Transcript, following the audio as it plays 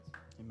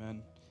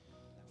Amen.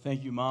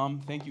 Thank you, Mom.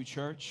 Thank you,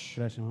 church.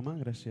 Gracias, mamá.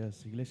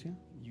 Gracias, iglesia.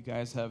 You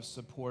guys have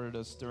supported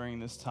us during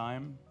this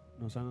time,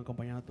 Nos han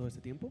acompañado todo este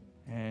tiempo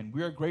and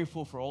we are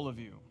grateful for all of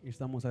you. y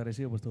estamos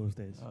agradecidos por todos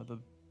ustedes.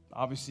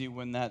 Obviously,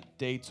 when that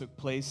day took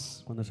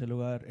place, Cuando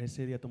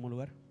ese día tomó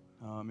lugar,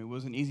 it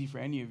wasn't easy for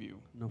any of you.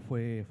 no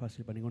fue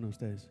fácil para ninguno de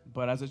ustedes.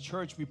 But as a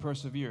church, we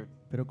persevered.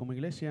 Pero como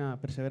iglesia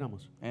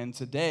perseveramos And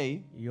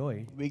today, y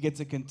hoy we get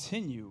to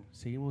continue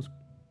seguimos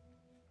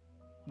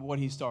what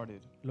he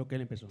started. lo que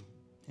él empezó.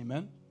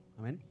 Amen?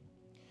 Amén.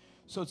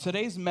 So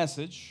today's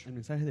message, El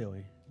mensaje de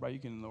hoy, right, you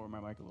can lower my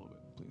mic a little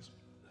bit, please.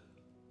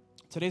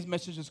 Today's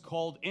message is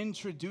called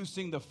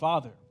Introducing the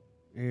Father.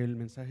 el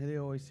mensaje de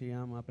hoy se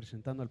llama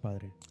Presentando al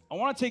Padre. I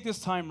want to take this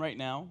time right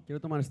now Quiero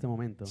tomar este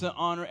momento to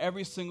honor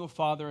every single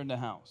father in the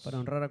house. para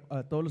honrar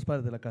a todos los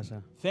padres de la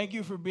casa. Thank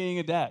you for being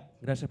a dad.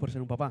 Gracias por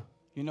ser un papá.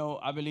 You know,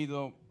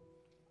 Abelido,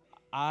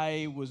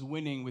 I was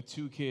winning with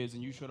 2 kids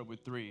and you showed up with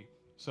 3.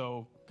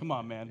 So, come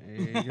on, man.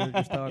 Yo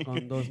estaba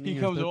con 2 He niños,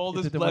 comes with all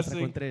tú this te muestras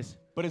blessing. con 3.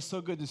 But it's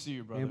so good to see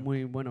you, brother. Es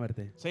muy bueno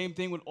verte. Same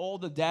thing with all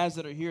the dads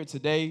that are here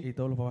today. Y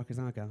todos los papás que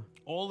están acá,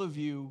 All of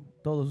you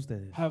todos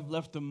ustedes have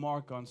left a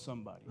mark on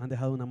somebody. han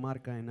dejado una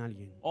marca en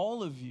alguien.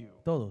 All of you,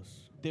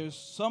 Todos. there's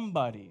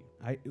somebody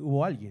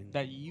Hubo alguien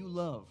that you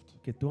loved,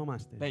 que tú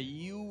amaste, that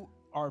you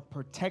are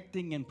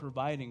protecting and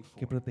providing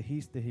que for.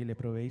 protegiste y le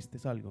proveíste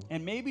algo.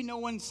 And maybe no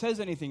one says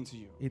anything to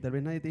you. Y tal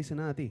vez nadie te dice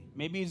nada a ti.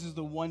 Maybe it's just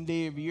the one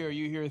day of year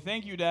you hear,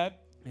 thank you, Dad.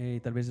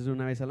 Tal vez es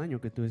una vez al año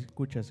que tú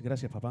escuchas,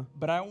 gracias papá.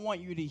 But I want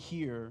you to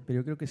hear Pero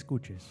yo creo que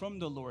escuches from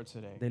the Lord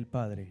today del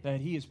Padre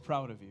that He is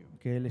proud of you.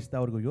 que Él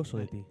está orgulloso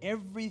de ti.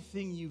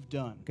 Everything you've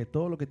done, Que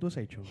todo lo que tú has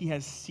hecho, He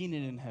has seen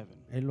it in heaven.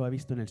 Él lo ha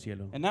visto en el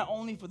cielo. And not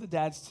only for the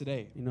dads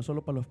today, Y no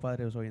solo para los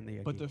padres hoy en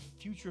día but aquí, the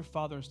future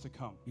fathers to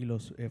come. y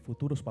los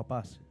futuros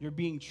papás You're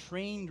being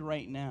trained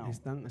right now.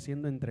 están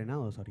siendo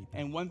entrenados ahorita.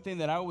 And one thing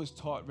that I was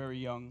taught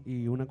very young,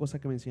 Y una cosa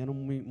que me enseñaron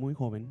muy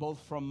joven both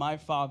from my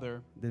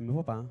father de mi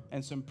papá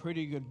and some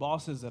pretty good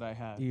bosses that I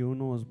had, y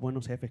unos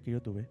buenos jefes que yo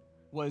tuve,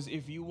 was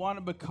if you want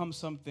to become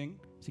something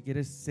si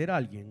quieres ser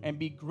alguien and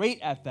be great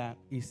at that,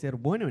 y ser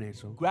bueno en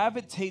eso,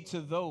 gravitate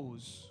to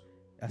those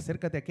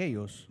acércate a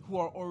aquellos who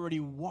are already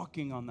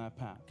walking on that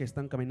path. que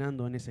están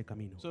caminando en ese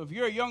camino. So if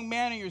you're a young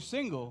man and you're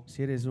single,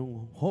 Si eres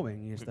un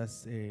joven y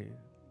estás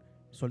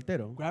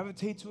soltero,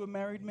 gravitate to a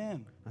married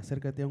man.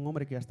 acércate a un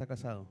hombre que ya está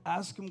casado.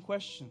 Ask him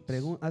questions.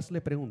 Hazle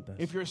preguntas.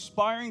 If you're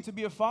aspiring to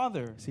be a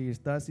father, Si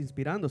estás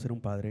inspirando a ser un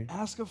padre,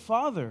 ask a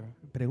father.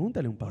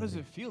 pregúntale a un What does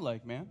padre it feel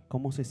like, man?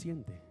 cómo se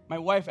siente. My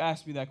wife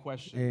asked me that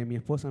question. Mi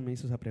esposa me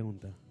hizo esa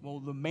pregunta.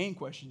 Well, the main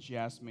question she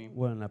asked me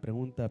Bueno, la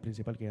pregunta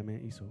principal que ella me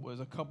hizo was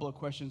a couple of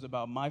questions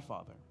about my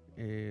father.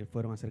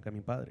 fueron acerca de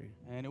mi padre.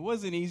 And it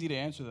wasn't easy to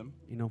answer them.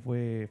 Y no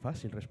fue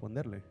fácil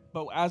responderle.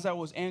 But as I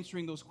was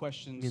answering those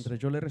questions, Mientras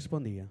yo le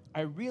respondía,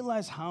 I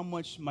realized how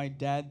much my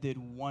dad did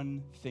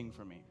one thing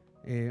for me.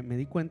 me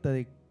di cuenta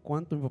de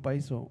cuánto mi papá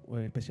hizo,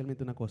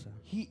 especialmente una cosa.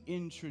 He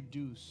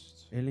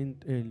introduced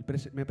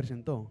Me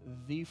presentó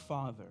the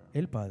Father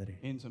el Padre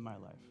into my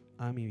life.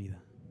 a mi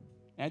vida.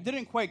 And I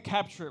didn't quite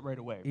capture it right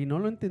away. Y no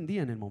lo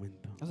entendía en el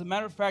momento. As a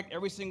matter of fact,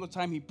 every single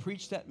time he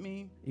preached at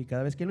me Y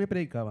cada vez que él me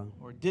predicaba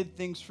or did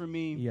things for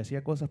me, y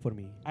hacía cosas por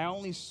mí, I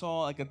only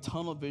saw like a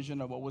tunnel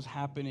vision of what was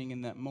happening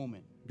in that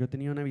moment. yo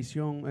tenía una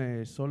visión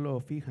solo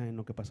fija en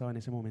lo que pasaba en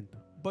ese momento.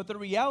 But the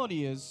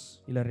reality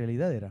is, Y la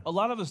realidad era, a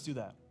lot of us do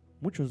that.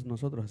 muchos de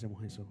nosotros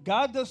hacemos eso.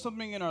 God does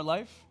something in our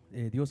life,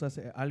 Dios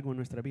hace algo en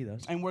nuestras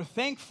vidas and we're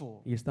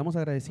thankful, y estamos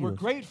we're agradecidos,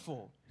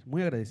 grateful,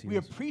 muy we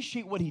agradecidos.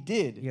 appreciate what he Y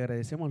did,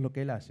 agradecemos lo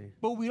que él hace,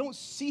 but we don't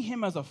see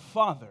him as a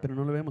father. pero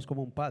no lo vemos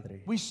como un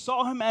padre. We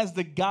saw him as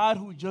the God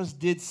who just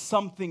did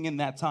something in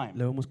that time,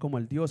 Lo vemos como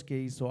el Dios que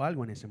hizo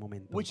algo en ese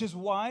momento. which is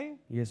why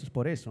Y eso es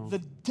por eso the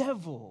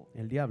devil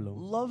el diablo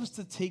loves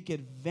to take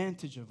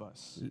advantage of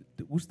us.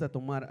 te gusta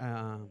tomar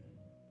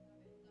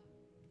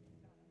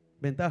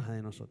ventaja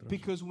de nosotros.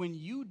 Because when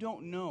you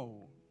don't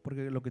know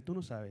Porque lo que tú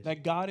no sabes, that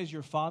God is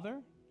your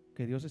father,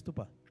 que Dios es tu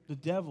padre, the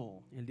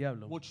devil el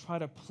diablo will try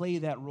to play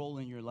that role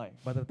in your life.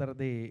 va a tratar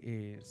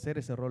de ser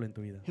ese rol en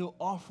tu vida. He'll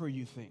offer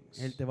you things.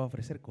 Él te va a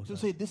ofrecer He'll cosas.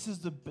 say, this is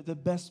the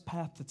best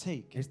path to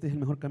take. Este es el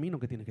mejor camino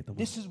que tienes que tomar.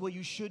 This is what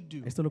you should do.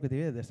 Esto es lo que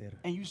debes de hacer.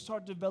 And you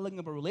start developing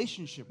a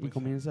relationship Y with him.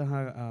 comienzas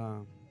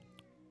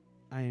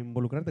a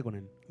involucrarte con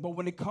él. But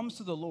when it comes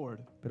to the Lord,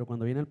 Pero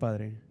cuando viene el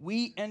Padre,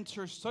 we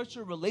enter such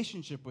a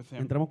relationship with him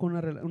entramos con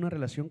una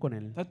relación con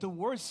él that the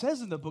word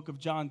says in the book of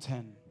John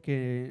 10,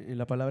 que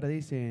la palabra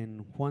dice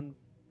en Juan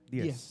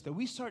 10 yes, that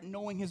we start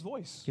knowing his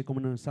voice. que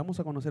comenzamos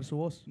a conocer su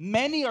voz.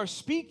 Many are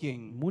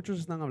speaking,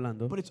 Muchos están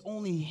hablando, but it's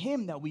only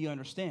him that we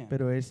understand.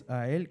 pero es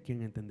a él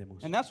quien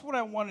entendemos. And that's what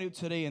I want to do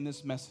today in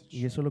this message.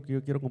 Y eso es lo que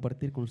yo quiero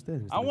compartir con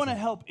ustedes. en este I want to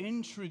mensaje. help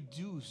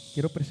introduce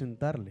Quiero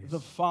presentarles the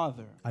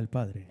Father. al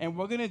Padre. And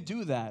we're going to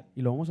do that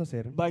Y lo vamos a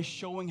hacer by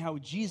showing how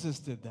Jesus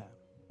did that.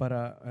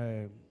 para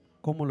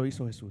cómo lo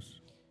hizo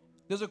Jesús.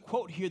 There's a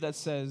quote here that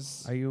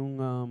says, Hay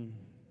un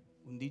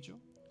dicho,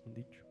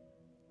 dicho.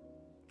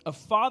 a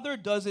father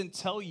doesn't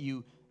tell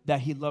you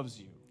that he loves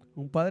you.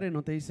 Un padre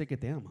no te dice que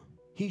te ama.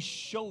 He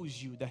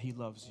shows you that he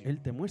loves you.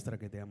 Él te muestra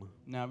que te ama.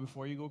 Now,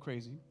 before you go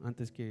crazy,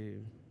 Antes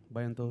que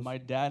vayan todos. my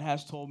dad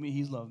has told me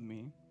he's loved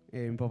me.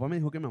 Mi papá me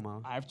dijo que me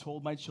amaba. I've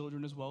told my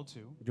children as well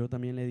too. Yo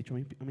también le he dicho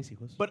a mis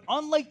hijos. But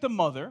unlike the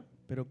mother,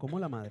 Pero como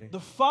la madre, the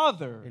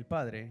father el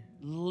padre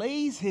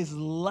lays his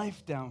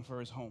life down for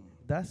his home.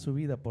 da su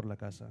vida por la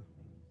casa.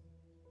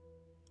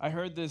 I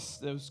heard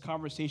this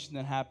conversation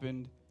that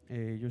happened.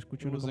 Yo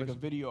escuché It una was like a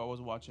conversación. video I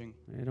was watching,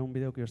 Era un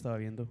video que yo estaba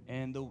viendo.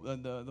 and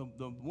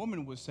the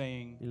woman was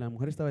saying, Y la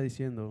mujer estaba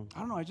diciendo, I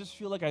don't know, I just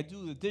feel like I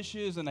do the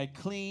dishes and I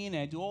clean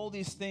and I do all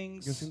these yo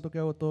things, siento que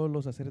hago todos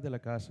los haceres de la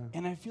casa.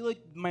 and I feel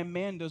like my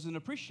man doesn't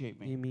appreciate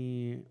me. Y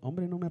mi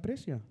hombre no me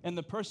aprecia. And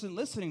the person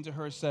listening to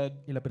her said,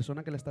 Y la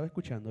persona que la estaba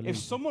escuchando le if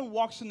dice, someone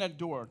walks in that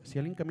door si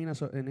alguien camina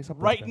en esa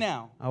right puerta,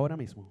 now ahora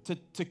mismo,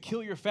 to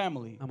kill your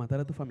family, a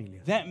matar a tu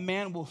familia, that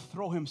man will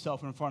throw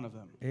himself in front of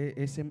them.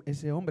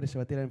 ese hombre se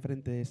va a tirar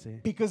enfrente de ese.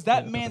 Because de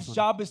that otra man's persona.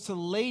 job is to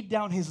lay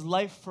down his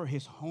life for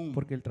his home.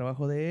 Porque el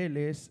trabajo de él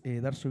es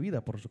dar su vida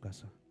por su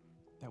casa.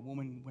 That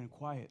woman went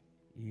quiet.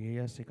 Y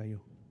ella se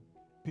cayó.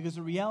 Because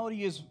the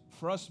reality is,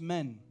 for us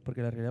men,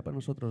 Porque la realidad para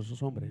nosotros,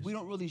 los hombres, we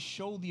don't really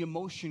show the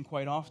emotion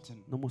quite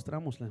often, no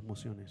mostramos las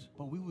emociones,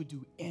 but we would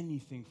do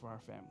anything for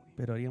our family.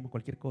 pero haríamos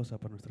cualquier cosa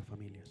por nuestras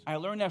familias. I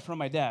learned that from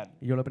my dad.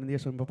 Y yo lo aprendí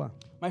eso de mi papá.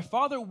 My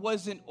father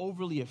wasn't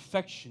overly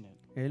affectionate.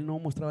 Él no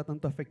mostraba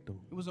tanto afecto.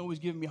 He wasn't always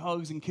giving me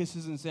hugs and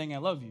kisses and saying, I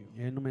love you.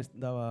 Él no me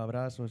daba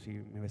abrazos y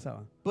me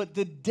besaba. But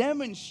the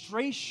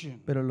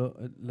demonstration Pero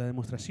la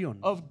demostración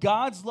of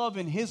God's love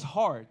in his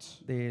heart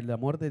del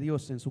amor de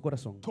Dios en su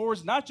corazón,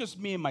 towards not just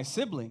me and my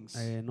siblings,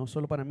 no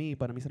solo para mí y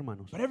para mis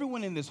hermanos, but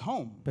everyone in this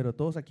home, pero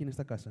todos aquí en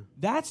esta casa,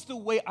 that's the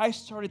way I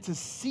started to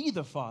see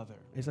the Father.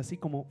 es así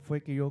como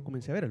fue que yo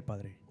comencé a ver al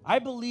Padre. I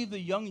believe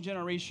the young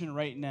generation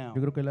right now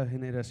Yo creo que las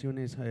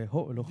generaciones,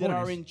 los that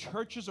are jóvenes in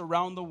churches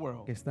around the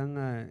world que están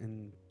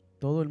en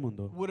todo el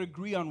mundo would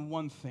agree on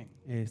one thing.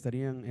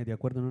 estarían de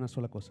acuerdo en una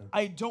sola cosa.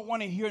 I don't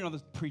want to hear another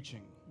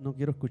preaching. No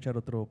quiero escuchar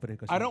otro I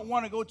predicación. don't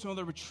want to go to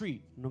another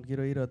retreat. No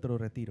quiero ir a otro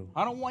retiro.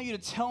 I don't want you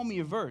to tell me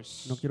a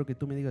verse. No quiero que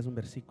tú me digas un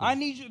versículo. I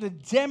need you to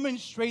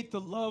demonstrate the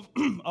love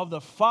of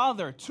the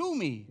Father to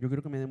me. Yo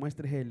quiero que me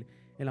demuestres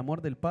el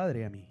amor del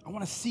Padre a mí. I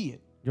want to see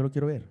it. Yo lo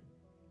quiero ver.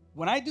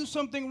 When I do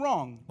something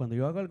wrong, Cuando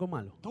yo haga algo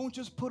malo, don't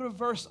just put a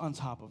verse on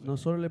top of it. no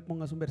solo le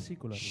pongas un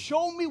versículo a mí.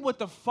 Show me what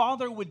the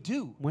Father would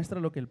do.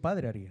 Muestra lo que el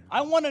Padre haría.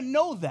 I want to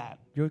know that.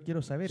 Yo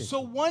quiero saber So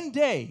eso one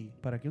day,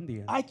 para que un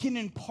día I can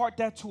impart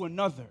that to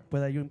another.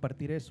 pueda yo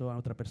impartir eso a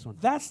otra persona.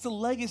 That's the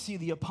legacy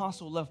the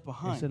apostle left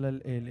Ese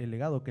behind. es el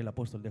legado que el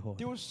apóstol dejó.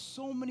 There were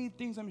so many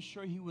things I'm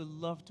sure he would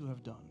love to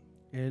have done.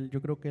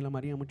 Yo creo que él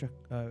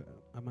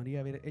amaría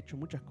haber hecho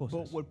muchas But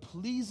cosas. what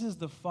pleases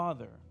the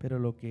Father Pero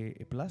lo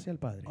que place al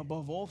Padre,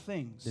 above all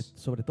things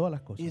sobre todas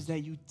las is cosas, that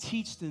you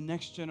teach the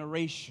next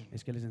generation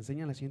es que les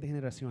enseña a las siguientes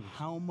generaciones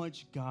how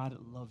much God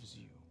loves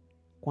you.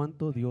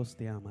 cuánto Dios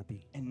te ama a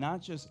ti. And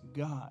not just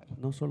God,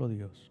 No solo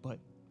Dios, but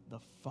the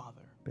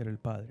Father. pero el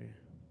Padre.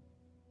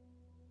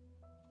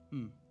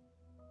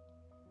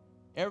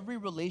 Every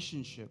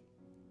relationship,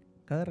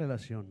 Cada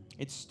relación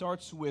it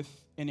starts with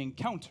an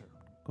encounter.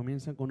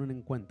 comienza con un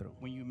encuentro.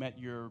 When you met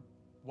your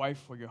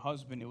wife or your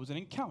husband, it was an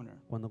encounter.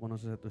 Cuando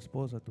conoces a tu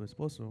esposa, a tu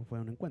esposo, fue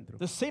un encuentro.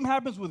 The same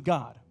happens with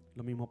God.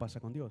 Lo mismo pasa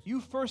con Dios.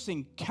 You first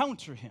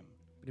encounter him.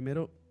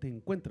 Primero te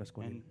encuentras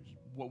con And Él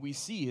what we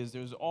see is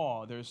there's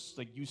awe. There's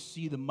like you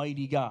see the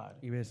mighty God.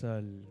 y ves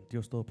al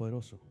Dios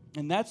Todopoderoso.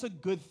 And that's a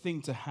good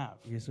thing to have.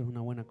 Y eso es una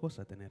buena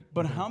cosa tener.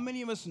 But how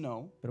many of us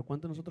know Pero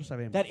 ¿cuánto nosotros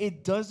sabemos that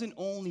it doesn't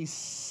only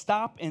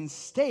stop and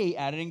stay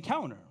at an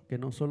encounter? que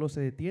no solo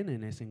se detiene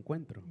en ese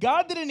encuentro?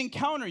 God didn't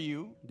encounter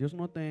you Dios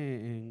no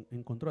te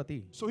encontró a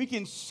ti so he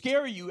can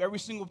scare you every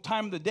single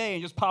time of the day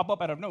and just pop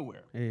up out of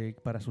nowhere.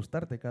 para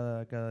asustarte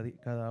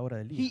cada hora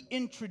del día. He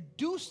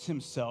introduced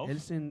himself Él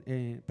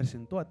se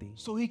presentó a ti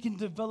so he can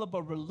develop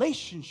a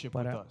relationship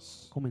with para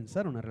us.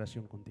 comenzar una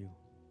relación contigo.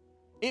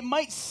 It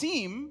might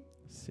seem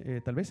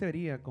Tal vez se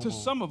vería como to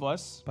some of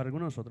us para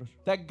algunos de nosotros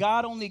that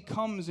God only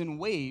comes in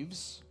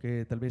waves,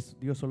 que tal vez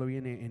Dios solo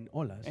viene en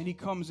olas. and he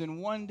comes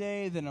in one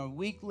day, then a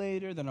week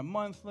later, then a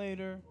month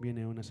later.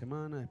 Viene una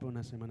semana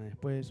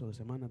después o 2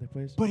 semanas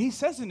después. But he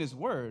says in his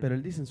word Pero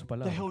Él dice en su that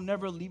palabra he'll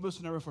never leave us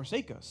and never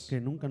forsake us. que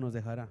nunca nos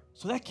dejará.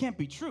 So that can't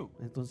be true.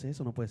 Entonces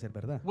eso no puede ser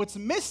verdad. What's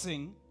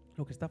missing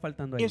Lo que está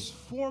faltando ahí is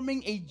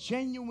forming a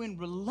genuine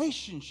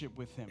relationship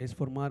with him. es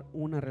formar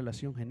una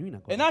relación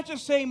genuina con And Él. not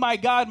just saying, my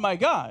God,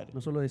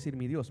 No solo decir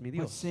mi Dios, but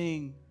Dios.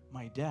 saying,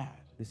 my dad.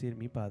 Decir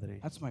mi Padre.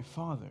 That's my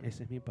father.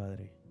 Ese es mi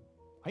Padre.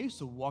 I used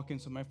to walk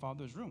into my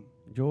father's room,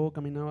 Yo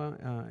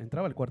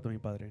entraba al cuarto de mi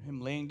padre,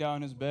 him laying down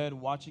in his bed,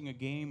 watching a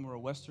game or a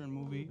Western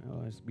movie,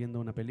 viendo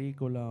una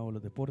película o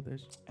los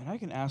deportes, and I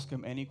can ask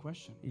him any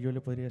question. y yo le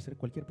podría hacer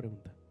cualquier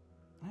pregunta.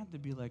 I had to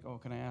be like, oh,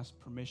 can I ask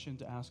permission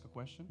to ask a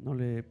question? No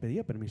le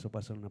pedía permiso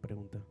para hacer una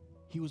pregunta.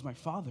 He was my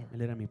father.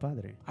 Él era mi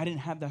padre. I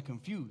didn't have that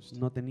confused.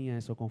 No tenía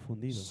eso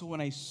confundido. So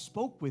when I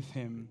spoke with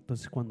him,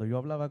 Entonces cuando yo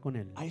hablaba con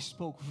él, I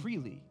spoke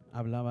freely.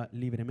 hablaba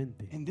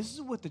libremente. And this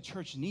is what the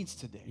church needs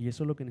today. Y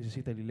eso es lo que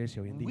necesita la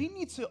iglesia hoy en We día.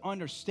 need to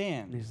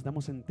understand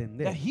Necesitamos that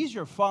entender he's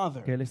your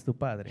father. que Él es tu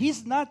Padre.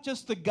 He's not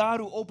just the God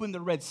who opened the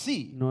Red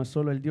Sea. No es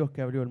solo el Dios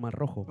que abrió el Mar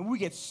Rojo And we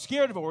get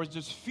scared of it or it's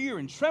just fear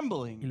and y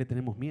trembling. le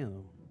tenemos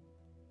miedo.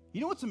 You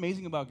know what's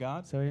amazing about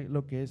God? ¿Sabe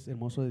lo que es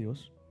hermoso de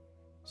Dios?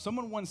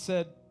 Someone once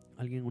said,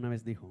 Alguien una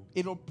vez dijo,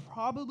 it'll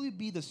probably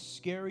be the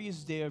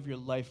scariest day of your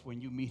life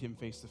when you meet him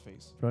face to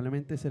face.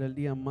 probablemente será el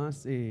día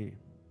más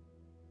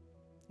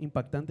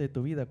impactante de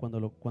tu vida cuando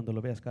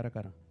lo veas cara a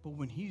cara. But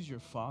when he's your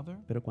father,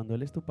 Pero cuando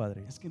Él es tu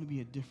Padre, it's going to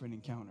be a different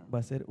encounter. va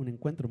a ser un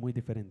encuentro muy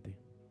diferente.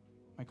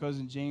 My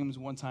cousin James,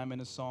 one time in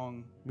a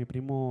song, Mi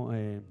primo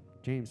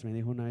James me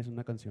dijo una vez en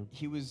una canción,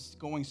 he was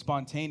going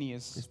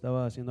spontaneous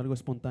estaba haciendo algo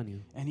espontáneo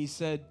and he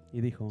said,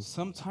 y dijo,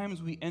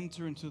 sometimes we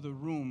enter into the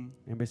room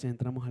en vez de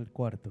entramos al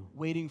cuarto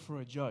waiting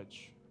for a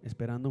judge,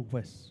 esperando un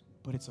juez,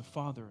 but it's a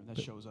father that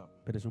shows up.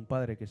 pero es un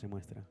padre que se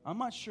muestra. I'm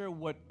not sure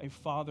what a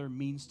father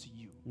means to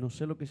you, No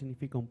sé lo que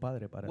significa un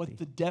padre para what ti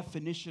the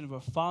definition of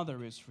a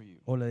father is for you,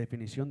 o la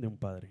definición de un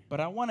padre, but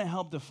I want to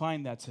help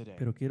define that today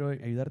pero quiero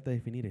ayudarte a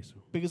definir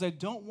eso, because I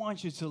don't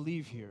want you to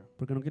leave here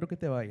porque no quiero que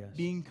te vayas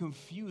being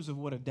confused of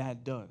what a dad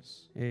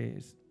does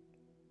es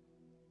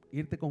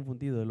irte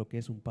confundido de lo que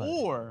es un padre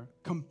or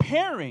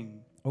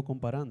comparing o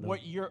comparando what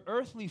your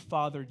earthly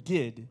father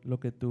did lo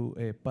que tu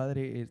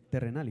padre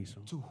terrenal hizo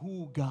to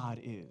who God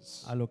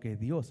is. a lo que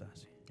Dios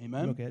hace,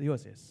 Amen. lo que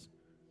Dios es.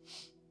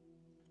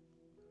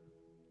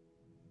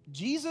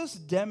 Jesus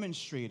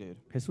demonstrated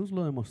Jesús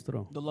lo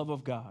demostró, the love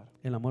of God.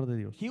 el amor de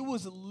Dios. He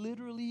was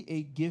literally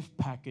a gift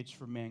package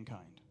for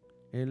mankind.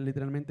 Él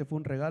literalmente fue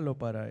un regalo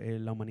para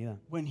la humanidad.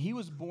 When he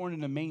was born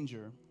in a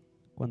manger,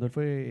 Cuando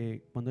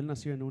él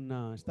nació en un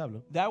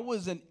establo, that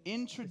was an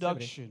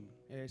introduction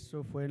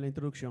eso fue la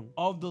introducción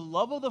of the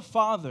love of the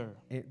Father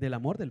del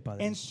amor del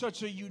Padre in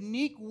such a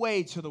unique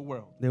way to the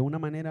world. de una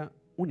manera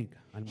única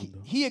al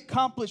mundo. He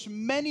accomplished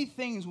many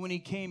things when he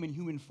came in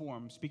human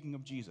form, speaking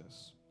of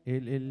Jesus.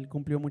 Él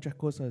cumplió muchas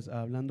cosas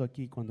hablando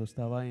aquí cuando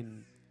estaba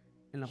en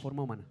la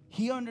forma humana.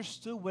 He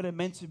understood what it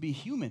meant to be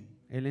human.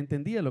 Él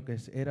entendía lo que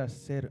era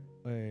ser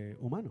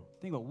humano.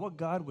 Think about what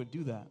God would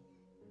do that.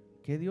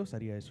 ¿Qué Dios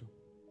haría eso?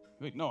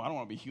 Like, no, I don't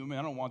want to be human.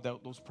 I don't want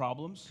those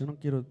problems. Yo no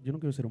quiero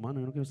ser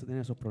humano, yo no quiero tener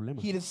esos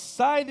problemas. He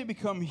decided to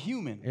become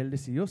human. Él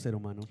decidió ser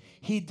humano.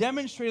 He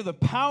demonstrated the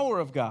power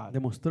of God.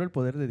 Demostró el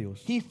poder de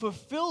Dios. He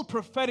fulfilled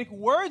prophetic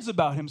words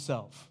about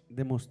himself.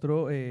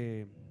 Demostró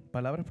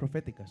palabras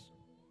proféticas.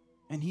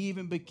 And he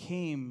even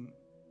became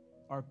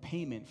our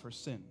payment for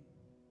sin.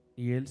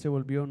 Y Él se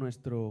volvió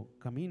nuestro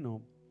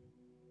camino,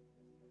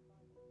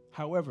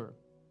 However,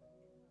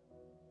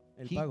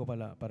 el He- pago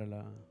para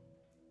el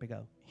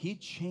pecado. he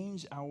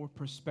changed our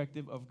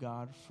perspective of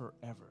God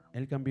forever.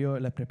 Él cambió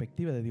la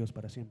perspectiva de Dios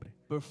para siempre.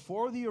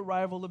 Before the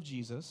arrival of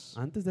Jesus,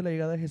 Antes de la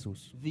llegada de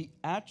Jesús, the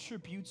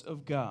attributes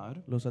of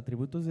God los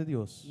atributos de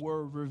Dios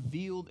were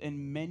revealed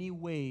in many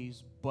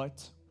ways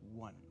but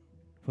one.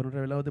 fueron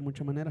revelados de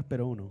muchas maneras,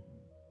 pero uno.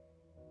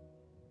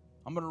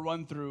 I'm going to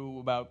run through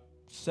about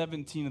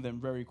 17 of them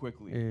very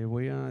quickly.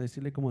 Voy a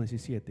decirle como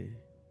 17.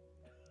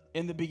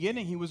 In the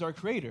beginning, he was our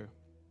creator.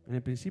 En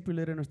el principio Él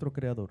era nuestro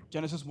creador.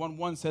 Genesis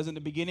 1:1 says, in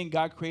the beginning,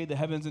 God created the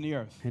heavens and the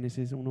earth.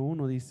 Génesis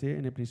 1:1 dice,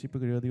 en el principio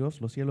creó Dios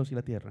los cielos y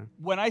la tierra.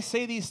 When I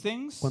say these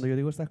things, Cuando yo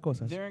digo estas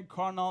cosas, they're in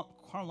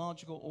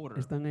chronological order.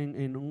 están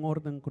en un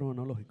orden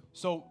cronológico.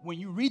 So when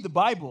you read the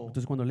Bible,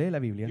 Entonces cuando lee la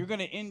Biblia,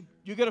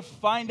 you're gonna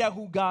find out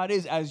who God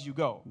is as you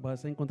go.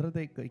 vas a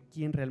encontrarte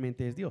quién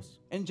realmente es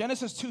Dios. In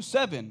Genesis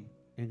 2:7,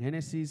 En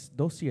Génesis he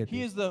 2:7,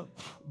 is the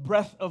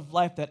breath of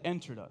life that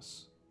entered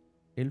us.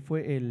 Él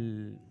fue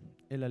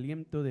el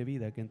aliento de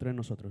vida que entró en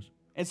nosotros.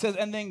 It says,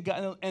 and then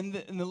God, and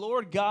the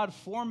Lord God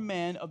formed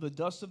man of the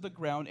dust of the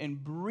ground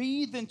and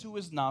breathed into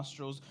his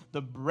nostrils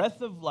the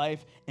breath of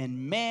life, and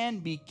man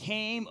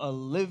became a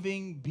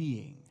living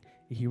being.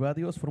 Y Jehová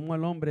Dios formó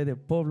al hombre de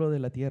polvo de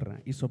la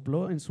tierra y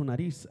sopló en su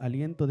nariz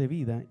aliento de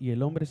vida y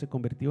el hombre se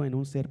convirtió en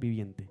un ser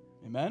viviente.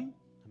 Amen?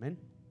 Amén.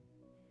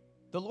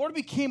 The Lord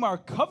became our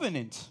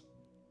covenant.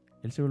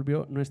 Él se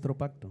volvió nuestro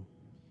pacto.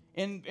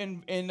 In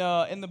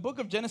the book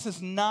of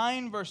Genesis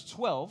 9, verse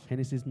 12,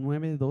 Génesis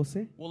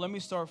 9:12 well, let me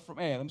start from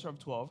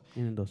 12.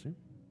 en el 12,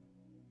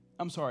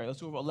 I'm sorry, let's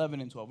do 11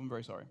 and 12. I'm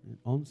very sorry.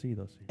 11 y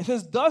 12. It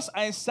says, thus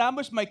I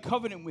established my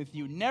covenant with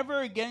you.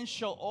 Never again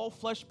shall all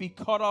flesh be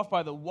cut off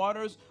by the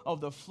waters of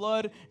the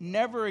flood.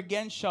 Never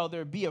again shall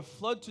there be a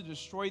flood to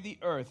destroy the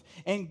earth.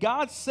 And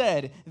God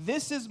said,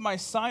 this is my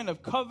sign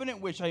of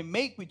covenant which I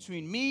make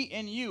between me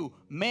and you,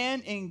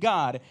 man and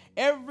God,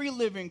 every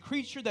living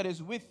creature that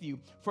is with you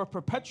for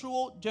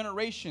perpetual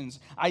generations.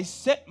 I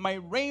set my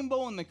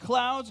rainbow in the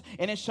clouds,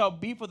 and it shall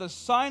be for the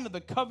sign of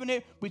the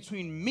covenant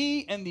between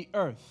me and the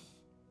earth.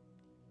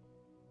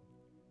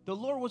 The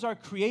Lord was our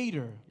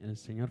creator. El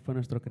Señor fue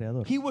nuestro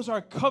creador. He was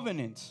our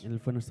covenant, Él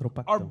fue nuestro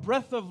our pacto,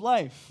 breath of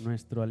life.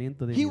 nuestro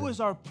aliento de He vida. was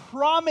our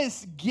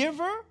promise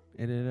giver,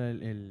 Él era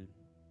el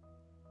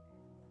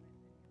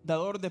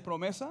dador de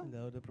promesa, el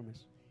dador de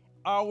promesa.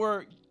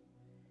 our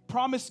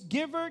promise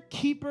giver,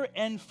 keeper,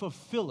 and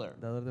fulfiller.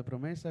 Dador de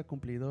promesa,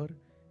 cumplidor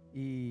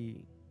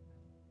y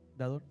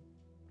dador.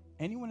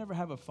 Anyone ever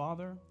have a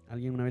father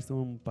 ¿Alguien una vez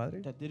tuvo un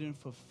padre that didn't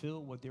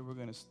fulfill what they were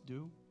going to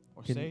do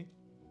or que, say?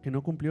 que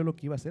no cumplió lo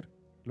que iba a hacer,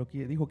 lo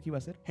que dijo que iba a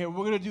hacer? Hey, we're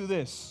going to do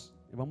this.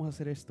 Vamos a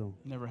hacer esto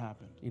Never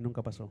happened. y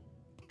nunca pasó.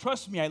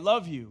 Trust me, I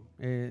love you.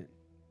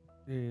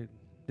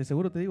 De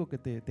seguro te digo que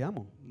te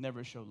amo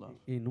Never show love.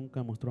 y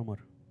nunca mostró amor.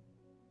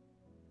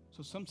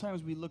 So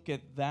sometimes we look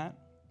at that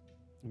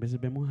A veces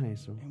vemos a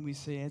eso and we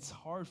say, it's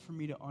hard for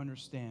me to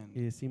understand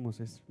y decimos,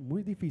 es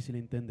muy difícil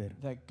entender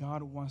that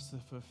God wants to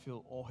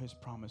fulfill all his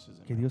promises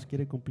in que my Dios life,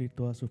 quiere cumplir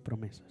todas sus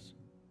promesas.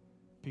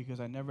 because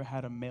I never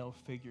had a male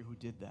figure who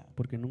did that.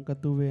 Porque nunca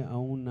tuve a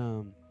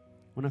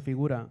una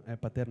figura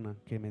paterna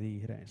que me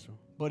dijera eso.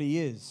 But he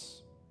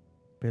is.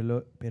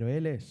 Pero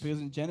Él es.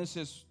 Because in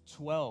Genesis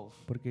 12,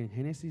 Porque en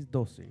Génesis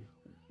 12,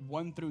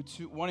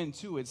 1 and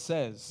 2, it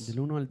says, del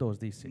 1 al 2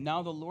 dice,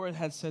 Now the Lord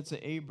had said to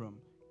Abram,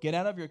 Get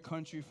out of your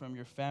country, from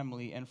your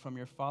family, and from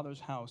your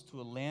father's house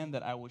to a land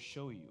that I will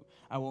show you.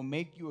 I will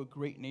make you a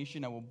great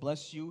nation. I will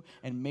bless you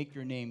and make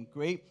your name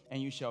great,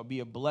 and you shall be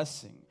a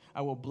blessing.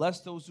 I will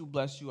bless those who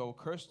bless you. I will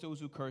curse those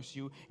who curse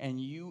you, and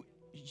you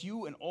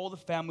and all the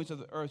families of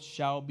the earth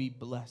shall be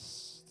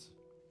blessed.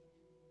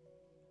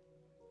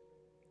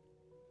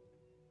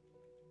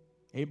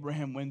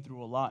 Abraham went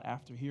through a lot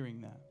after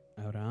hearing that.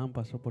 Abraham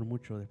pasó por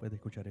mucho después de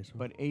escuchar eso.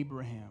 But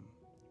Abraham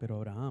Pero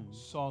Abraham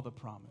saw the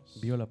promise,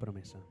 vio la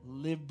promesa,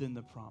 lived in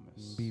the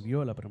promise.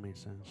 vivió la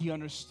promesa. He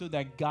understood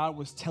that God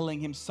was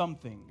telling him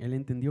something Él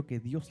entendió que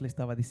Dios le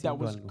estaba that diciendo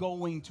was algo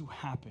going to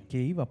happen. que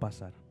iba a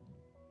pasar.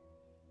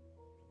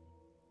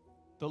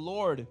 The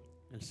Lord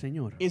El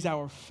Señor is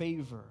our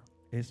favor.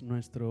 es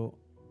nuestro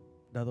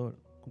dador,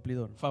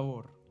 cumplidor,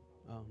 Favor.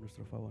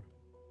 nuestro favor.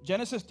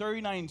 Genesis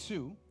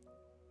 39:2.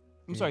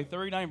 I'm Yeah. sorry,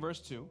 39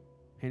 verse 2.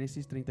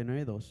 Génesis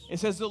 39:2. It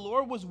says, The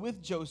Lord was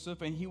with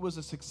Joseph, and he was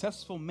a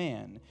successful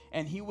man,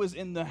 and he was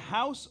in the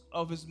house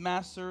of his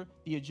master,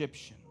 the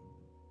Egyptian.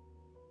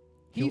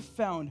 He Jo-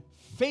 found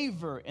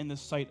favor in the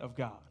sight of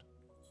God.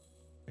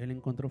 Él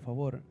encontró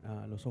favor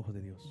a los ojos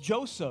de Dios.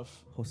 Joseph,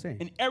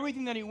 José in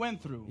everything that he went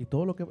through, y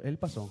todo lo que él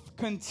pasó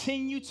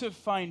continued to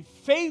find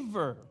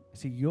favor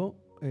siguió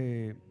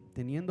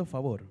teniendo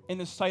favor in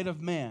the sight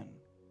of man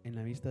en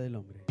la vista del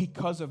hombre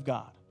because of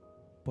God.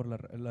 por la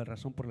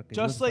razón por la que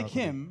Just Dios like estaba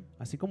con él. him,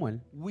 Así como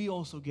él, we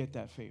also get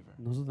that favor.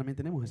 nosotros también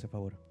tenemos ese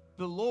favor.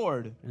 The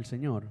Lord, El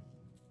Señor,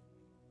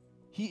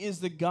 he is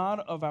the God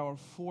of our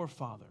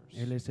forefathers.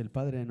 Él es el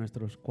Padre de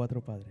nuestros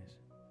cuatro padres.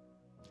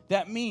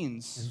 That Eso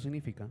means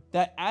significa,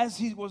 that as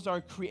he was our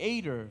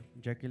creator,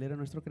 ya que Él era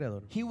nuestro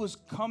creador, he was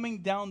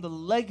coming down the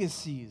Él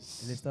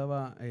legacies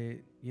estaba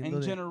yendo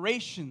and de,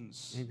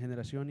 generations, en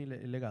generación y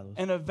legados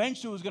and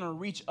eventually was going to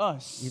reach y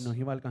us. nos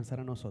iba a alcanzar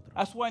a nosotros.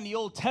 That's why in the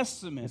Old Es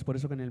Testament, por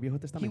eso que en el Viejo he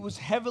Testamento was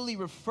heavily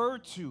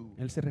referred to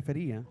Él se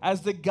refería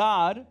as the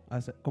God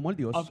como el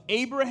Dios of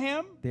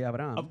Abraham, de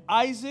Abraham, of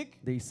Isaac,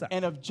 de Isaac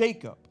and of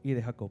Jacob. y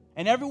de Jacob.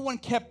 And everyone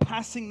kept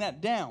passing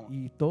that down.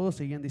 Y todos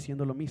seguían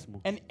diciendo lo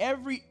mismo. And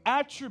every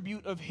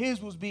attribute of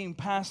his was being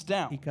passed Y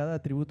down. cada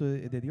atributo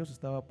de Dios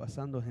estaba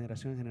pasando de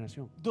generación en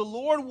generación. The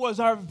Lord was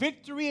our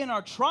victory and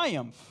our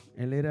triumph.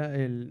 Él era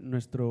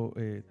nuestro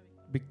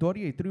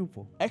victoria y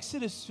triunfo.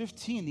 Exodus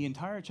 15, the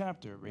entire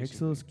chapter, basically,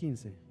 Éxodos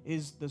 15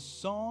 is the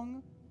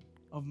song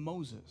of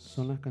Moses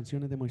son las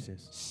canciones de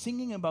Moisés,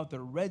 singing about the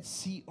Red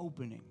Sea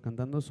opening.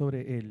 cantando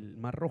sobre el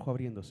mar rojo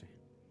abriéndose.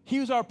 He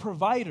was our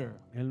provider.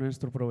 Él es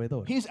nuestro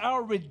proveedor. He's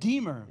our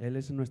redeemer. Él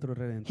es nuestro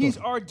redentor, He's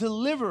our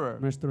deliverer.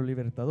 nuestro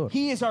libertador,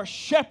 He is our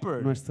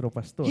shepherd. nuestro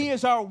pastor, He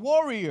is our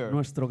warrior.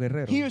 nuestro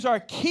guerrero, He is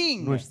our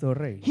king. nuestro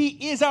rey, He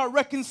is our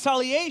nuestra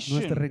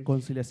reconciliation.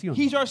 reconciliación,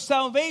 He's our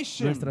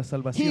salvation. nuestra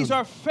salvación, He's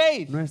our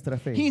faith. nuestra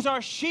fe, He's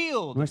our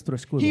shield. nuestro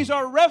escudo, He's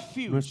our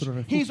refuge. nuestro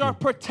He's refugio our y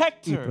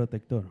protector.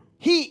 protector.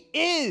 He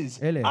is.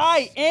 Él es.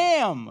 I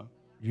am.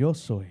 Yo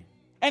soy.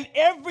 And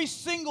every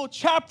single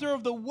chapter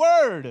of the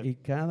word Y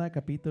cada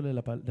capítulo de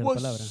la was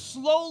palabra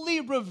slowly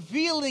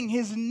revealing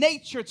his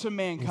nature to estaba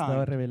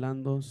mankind.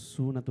 revelando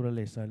su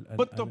naturaleza al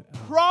But the humano.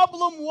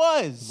 problem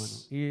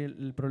was Y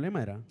el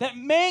problema era that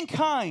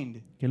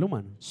mankind que el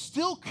humano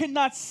still could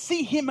not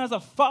see him as a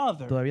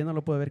father todavía no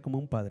lo puede ver como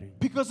un padre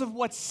because of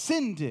what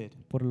sin did.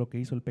 por lo que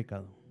hizo el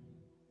pecado.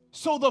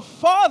 So the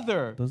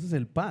father Entonces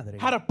el padre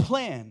had a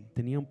plan.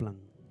 tenía un plan.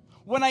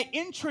 When I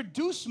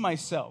introduced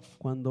myself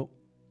Cuando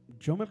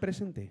yo me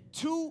presenté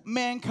to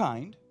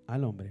mankind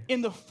al hombre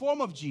in the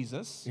form of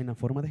Jesus, en la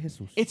forma de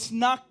Jesús, it's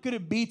not going to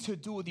be to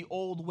do with the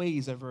old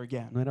ways ever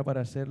again. no era para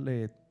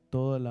hacerle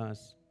todas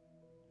las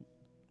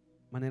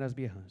maneras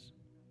viejas.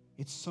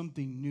 It's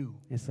something new.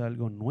 Es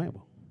algo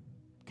nuevo.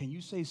 Can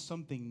you say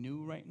something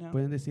new right now?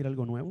 ¿Pueden decir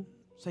algo nuevo?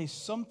 Say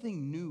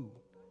something new.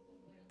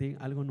 Di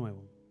algo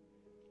nuevo.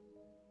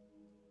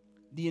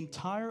 The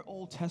entire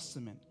Old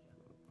Testament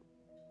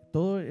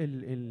Todo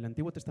el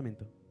Antiguo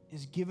Testamento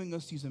is giving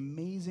us these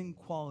amazing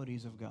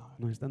qualities of God.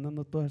 Nos están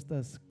dando todas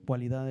estas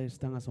cualidades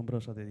tan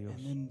asombrosas de Dios.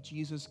 And then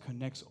Jesus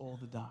connects all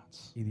the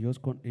dots. Y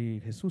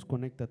Jesús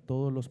conecta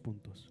todos los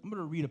puntos. I'm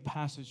going to read a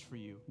passage for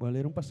you Voy a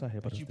leer un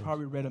pasaje para that you ustedes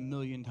probably read a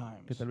million que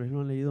times. tal vez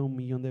lo han leído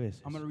 1,000,000 de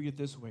veces. I'm going to read it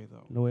this way,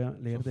 though. Lo voy a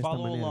leer So de esta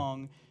follow manera.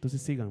 along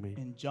Entonces síganme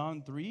in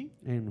John 3,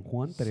 en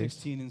Juan 3,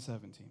 16 and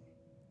 17.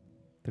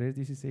 3,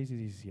 16 y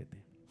 17.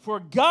 For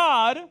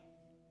God,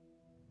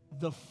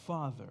 the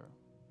Father,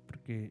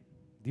 Porque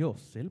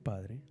Dios, el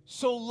Padre,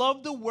 so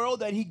loved the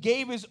world that he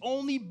gave his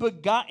only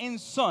begotten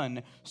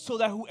Son, so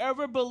that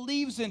whoever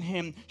believes in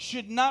him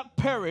should not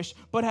perish,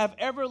 but have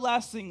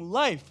everlasting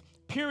life.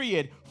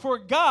 Period. For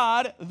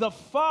God, the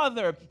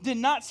Father, did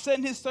not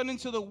send his Son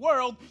into the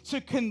world to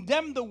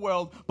condemn the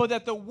world, but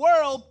that the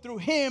world through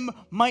him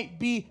might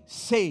be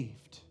saved.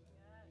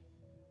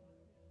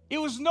 It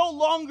was no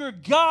longer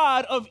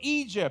God of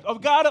Egypt, of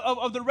God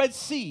of the Red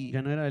Sea, ya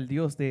no era el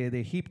Dios de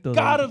Egipto,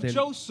 God of del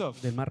Joseph,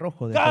 del Mar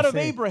Rojo, de God of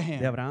José, Abraham.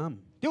 de Abraham.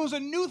 There was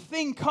a new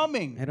thing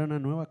coming. Era una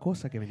nueva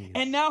cosa que venía.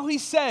 And now he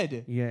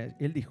said, Y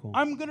él dijo,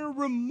 I'm going to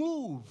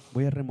remove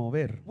voy a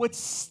remover what's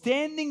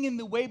standing in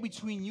the way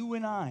between you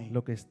and I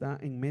lo que está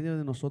en medio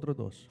de nosotros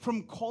dos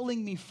from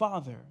calling me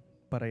Father.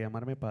 para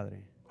llamarme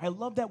Padre. I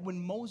love that when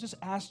Moses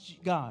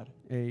asked God,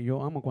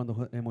 Yo amo cuando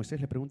Moisés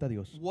le pregunta a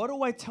Dios, what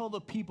do I tell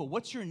the people?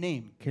 What's your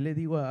name? ¿qué le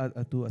digo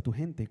a tu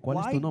gente? ¿Cuál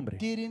es Why tu nombre?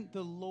 didn't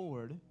the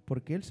Lord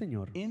 ¿Por qué el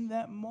Señor in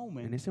that en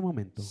moment ese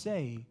momento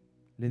say,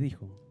 le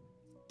dijo,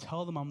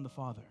 tell them I'm the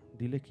Father?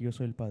 dile que yo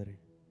soy el Padre?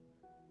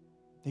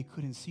 They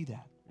couldn't see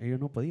that. Ellos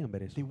no podían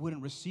ver eso. They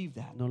wouldn't receive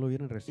that. No lo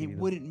hubieran It recibido.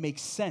 wouldn't make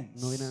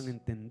sense. No hubieran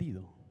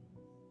entendido.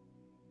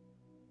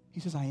 He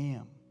says, I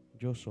am.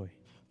 Yo soy.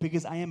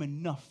 Because I am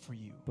enough for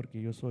you.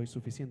 Porque yo soy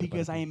suficiente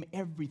Because para I ti. am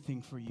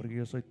everything for Porque you.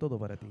 yo soy todo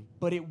para ti.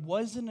 But it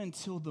wasn't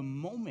until the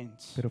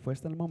moment Pero fue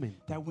hasta el momento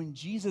that when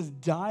Jesus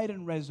died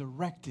and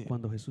resurrected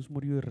cuando Jesús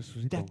murió y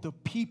resucitó that the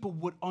people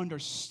would que las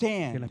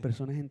understand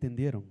personas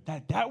entendieron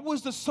that that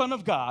was the Son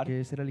of God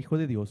que ese era el Hijo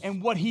de Dios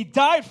and what he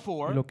died y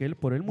for lo que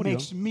por él murió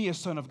makes me a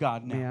son of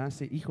God me now.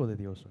 hace hijo de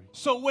Dios hoy.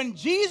 So when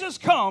Jesus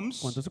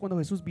comes, Entonces cuando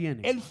Jesús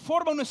viene, él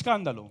forma un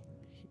escándalo.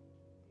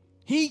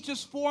 He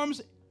just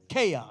forms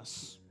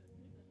chaos.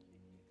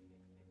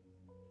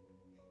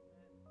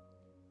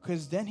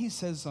 Because then he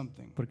says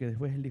something. porque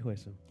después él dijo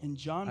eso. In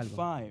John Algo.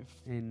 5,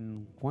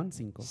 En Juan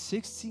 5,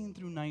 16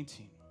 through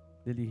 19,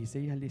 del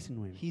 16 al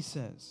 19, he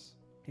says,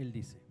 él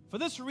dice, for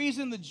this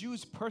reason the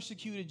Jews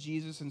persecuted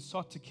Jesus and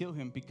sought to kill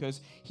him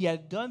because he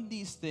had done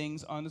these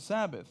things on the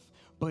Sabbath.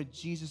 But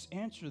Jesus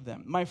answered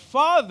them, my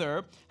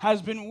Father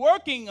has been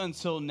working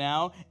until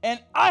now,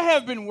 and I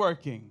have been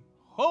working.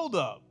 Hold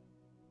up.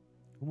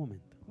 un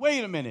momento,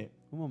 Wait a minute.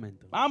 un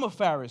momento. I'm a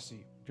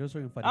Pharisee. Yo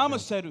soy un I'm a fariseo.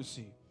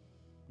 Sadducee.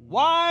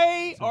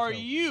 Why are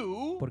Saduceo.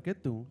 you ¿Por qué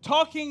tú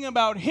talking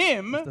about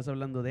him estás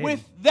hablando de él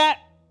with that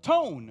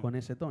tone con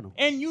ese tono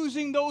and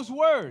using those y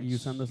words?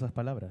 usando esas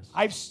palabras?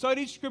 I've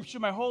studied scripture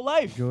my whole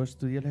life. Yo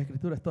estudié las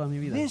escrituras toda mi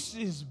vida. This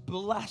is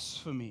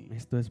blasphemy.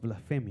 Esto es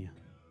blasfemia.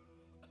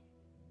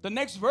 The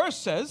next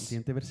verse El says,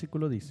 siguiente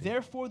versículo dice,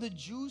 therefore the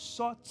Jews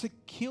sought to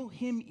kill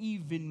him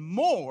even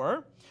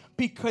more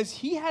because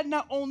he had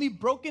not only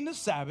broken the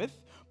Sabbath,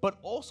 but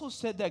also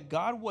said that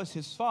God was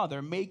his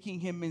Father, making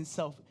him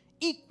himself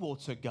equal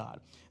to God.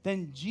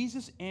 Then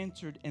Jesus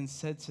answered and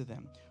said to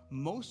them,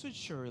 most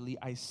assuredly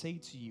I say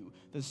to you,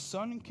 the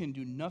Son can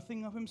do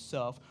nothing of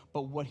himself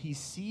but what he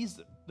sees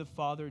the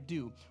Father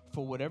do.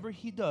 For whatever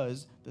he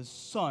does, the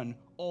Son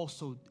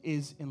also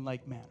is in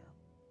like manner.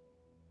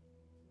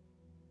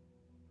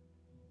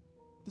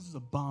 This is a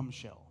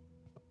bombshell.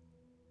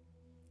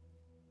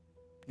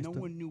 No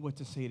Esto- one knew what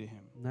to say to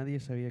him. nadie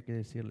sabía qué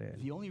decirle a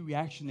él. The only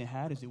reaction they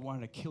had is they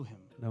wanted to kill him.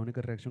 La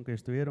única reacción que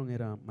ellos tuvieron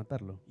era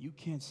matarlo. You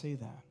can't say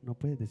that. No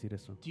puedes decir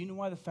eso. Do you know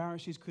why the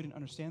Pharisees couldn't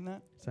understand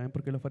that? ¿Saben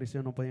por qué los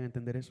fariseos no podían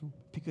entender eso?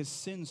 Because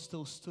sin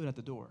still stood at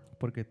the door.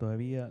 Porque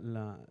todavía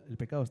el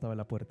pecado estaba a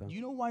la puerta. Do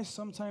you know why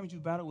sometimes you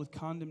battle with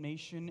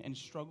condemnation and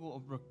struggle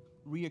of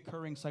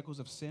reoccurring cycles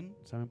of sin?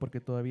 ¿Saben por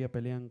qué todavía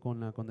pelean con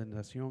la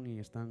condenación y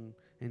están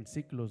en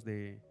ciclos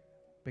de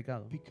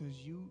pecado?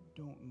 Because you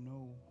don't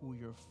know who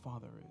your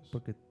Father is.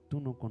 Porque tú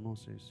no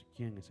conoces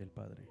quién es el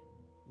Padre.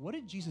 What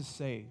did Jesus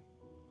say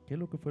 ¿Qué es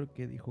lo que fue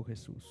que dijo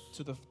Jesús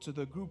to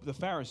the group, the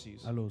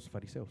Pharisees, a los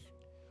fariseos?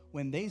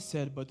 when they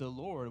said, but the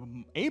Lord,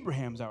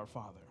 Abraham's our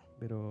father?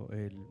 Pero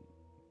el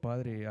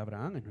padre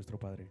Abraham es nuestro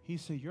padre. He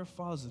said, your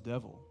father's the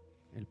devil.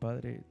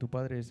 Tu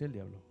padre es el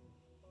diablo.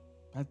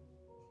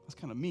 That's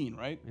kind of mean,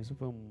 right? Eso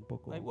fue un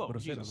poco Like, whoa,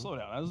 grosero, Jesus, ¿no? slow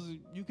down.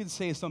 You can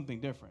say something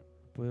different.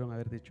 Pudieron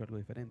haber dicho algo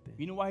diferente.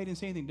 You know why he didn't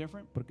say anything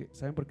different? Porque,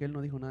 ¿saben por qué él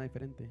no dijo nada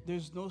diferente?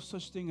 There's no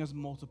such thing as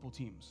multiple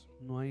teams.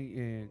 No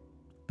hay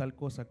tal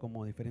cosa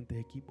como diferentes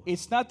equipos.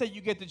 It's not that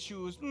you get to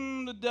choose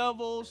the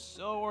devil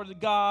or the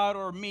God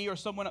or me or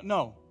someone else.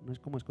 No. No es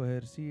como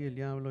escoger, sí, el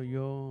diablo,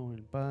 yo,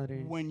 el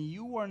padre. When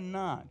you are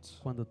not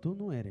Cuando tú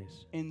no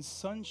eres, in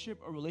sonship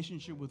or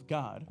relationship with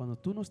God, cuando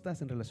tú no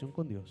estás en relación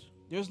con Dios,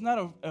 there's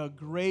not a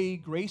gray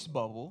grace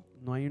bubble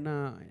no hay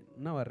una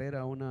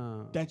barrera,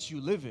 that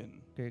you live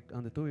in.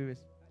 donde tú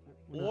vives,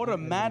 una-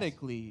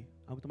 automatically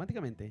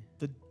automáticamente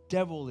the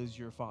devil is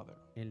your father.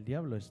 el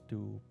diablo es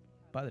tu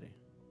padre.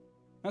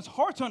 That's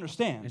hard to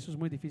understand Eso es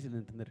muy difícil de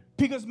entender.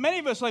 because many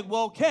of us are like,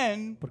 well,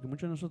 Ken, Porque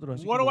muchos de nosotros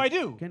así what do como, I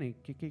do? Kenny,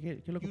 ¿qué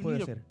es lo que You puedo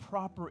need hacer? a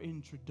proper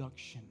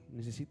introduction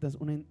Necesitas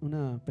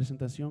una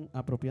presentación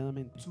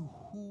apropiadamente to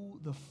who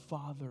the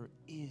Father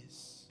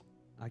is.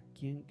 a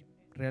quién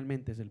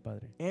realmente es el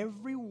Padre.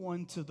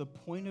 Everyone to the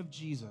point of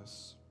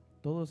Jesus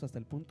Todos hasta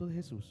el punto de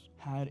Jesús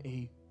had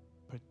a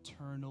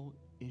paternal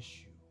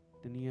issue.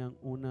 tenían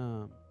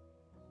un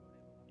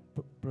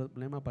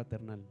problema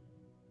paternal.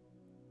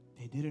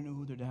 They didn't know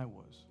who their dad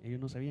was. Ellos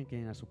no sabían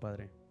quién era su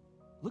padre.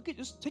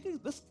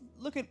 Let's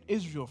look at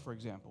Israel, for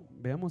example.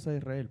 Veamos a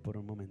Israel por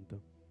un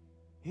momento.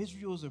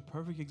 Israel is a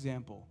perfect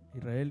example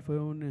Israel fue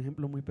un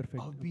ejemplo muy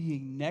perfecto, of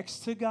being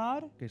next to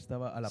God, que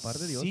estaba a la par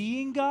de Dios,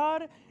 seeing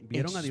God,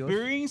 vieron a Dios,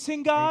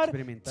 experiencing God,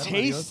 experimentaron a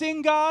Dios,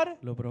 tasting God.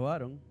 lo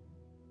probaron,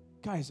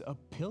 Guys, a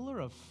pillar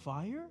of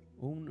fire,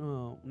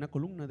 una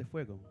columna de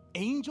fuego,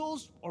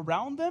 angels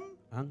around them.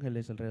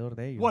 ángeles alrededor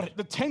de ellos, What,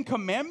 the Ten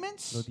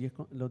Commandments?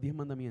 los 10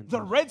 mandamientos,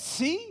 The Red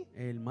Sea?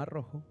 el mar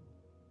rojo.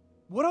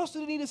 What else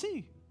did they need to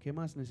see? ¿Qué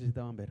más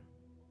necesitaban ver?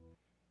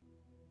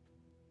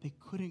 They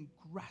couldn't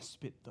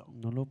grasp it though.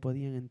 No lo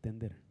podían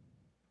entender.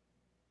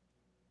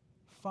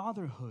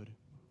 Fatherhood,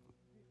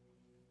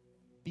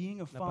 being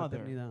a La father,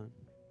 paternidad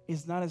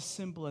is not as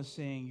simple as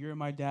saying, you're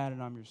my dad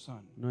and I'm your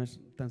son. no es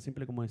tan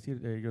simple como decir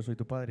yo soy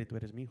tu padre y tú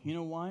eres mi hijo. You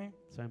know why?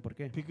 ¿Saben por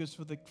qué? Because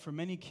for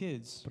many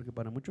kids, Porque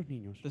para muchos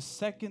niños, the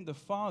second the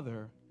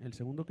father el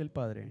segundo que el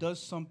padre, does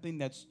something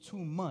that's too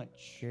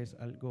much, que es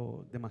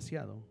algo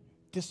demasiado,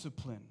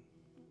 discipline.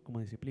 como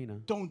disciplina,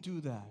 Don't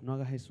do that. no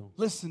hagas eso.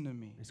 Listen to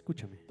me.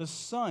 Escúchame. The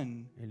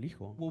son El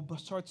hijo will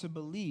start to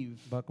believe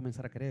va a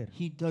comenzar a creer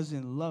he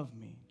doesn't love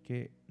me.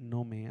 que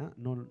no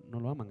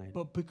lo aman a él.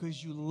 But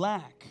because you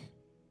lack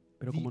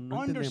Pero the como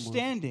no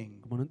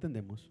understanding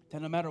entendemos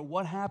that no matter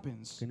what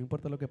happens, que no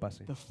importa lo que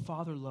pase, the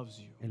Father loves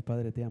you. el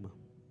Padre te ama.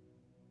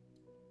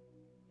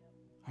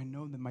 I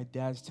know that my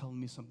dad's telling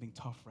me something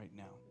tough right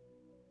now,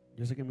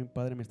 Yo sé que mi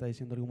padre me está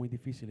diciendo algo muy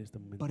difícil en este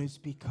momento, but it's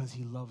because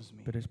he loves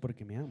me. pero es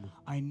porque me ama.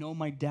 I know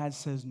my dad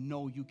says,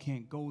 no, you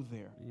can't go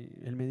there,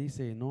 Y él me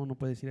dice, no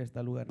puedes ir a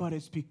este lugar, but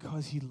it's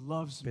because he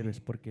loves pero me. es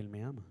porque él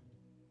me ama.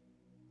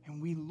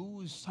 And we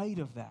lose sight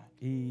of that.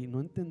 Y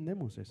no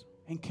entendemos eso.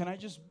 And can I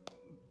just,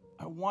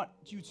 I want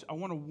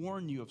to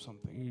warn you of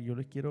something. Y yo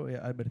les quiero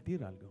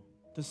advertir algo.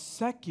 The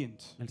second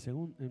El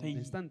segundo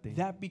instante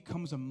that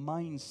becomes a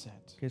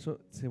mindset. que eso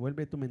se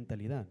vuelve tu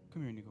mentalidad.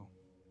 Come here, Nico.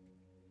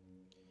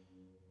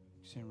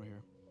 Stand right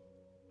here.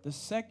 The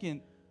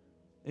second,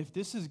 if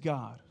this is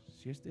God,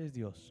 Si este es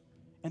Dios,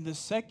 and the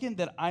second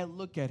that I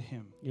look at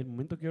him y el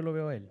momento que yo lo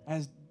veo a él,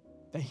 as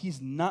that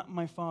he's not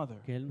my father,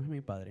 que él no es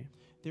mi padre,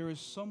 there is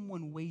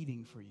someone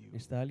waiting for you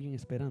está alguien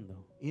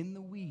esperando in the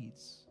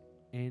weeds.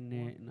 en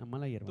la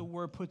mala The hierba.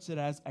 word puts it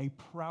as a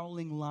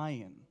prowling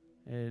lion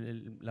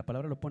La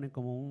palabra lo pone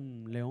como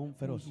un león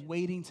feroz who's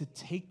waiting to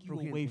take you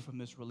away Rugiente. from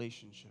this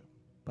relationship.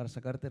 para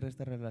sacarte de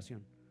esta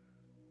relación.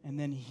 And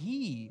then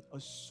he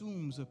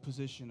assumes a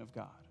position of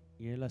God.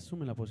 Y él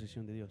asume la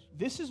posición de Dios.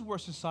 This is where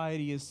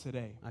society is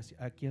today.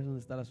 Aquí es donde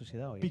está la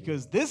sociedad hoy en día.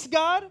 Because this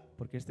God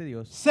Porque este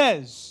Dios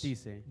says,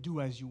 dice, do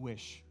as you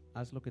wish.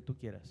 haz lo que tú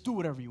quieras. Do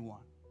whatever you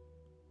want.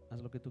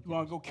 Haz lo que tú You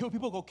want quieras. to go kill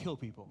people? Go kill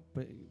people.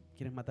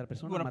 ¿Quieres matar You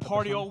personas? want to Mata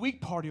party all personas.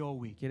 week? Party all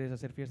week. ¿Quieres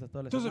hacer fiestas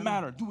todas las Doesn't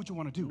semanas? matter. Do what you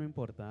want to No do.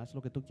 importa, haz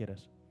lo que tú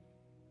quieras.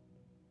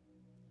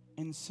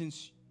 And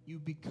since you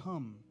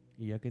become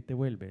Y ya que te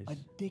vuelves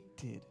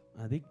addicted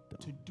adicto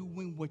to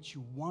doing what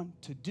you want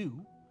to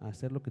do, a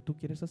hacer lo que tú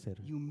quieres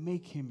hacer, you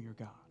make him your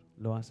God.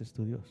 lo haces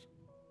tu Dios.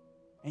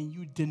 And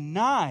you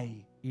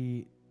deny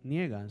Y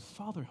niegas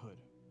fatherhood,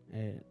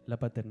 la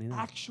paternidad.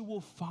 actual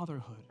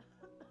fatherhood.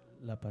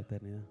 La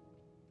paternidad.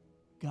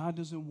 God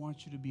doesn't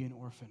want you to be an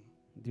orphan.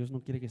 Dios no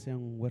quiere que sea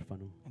un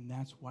huérfano. And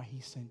that's why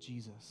he sent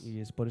Jesus. Y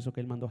es por eso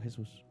que Él mandó a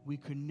Jesús. We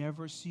could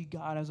never see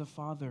God as a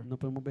father No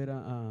podemos ver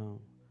a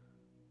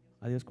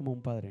Dios como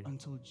un padre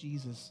until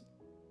Jesus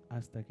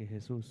hasta que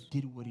Jesús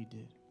did what he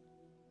did.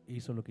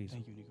 hizo lo que hizo.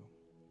 Thank you, Nico.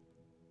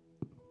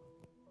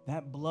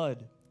 That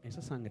blood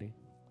Esa sangre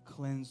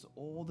cleansed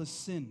all the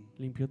sin,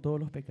 limpió todos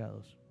los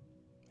pecados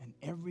and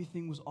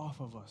everything was off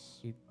of us.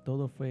 y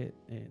todo fue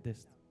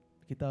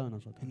quitado de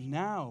nosotros. And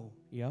now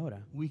Y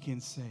ahora we can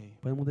say,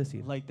 podemos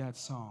decir, like that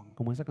song,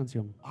 como esa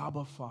canción,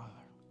 Abba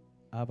Father.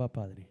 Abba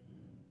Padre.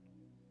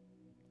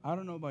 I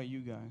don't know about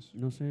you guys.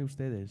 No sé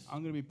ustedes,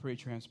 I'm going to be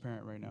pretty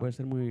transparent right now. voy a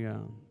ser muy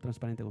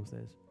transparente con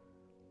ustedes.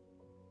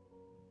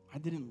 I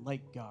didn't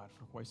like God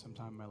for quite some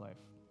time in my life.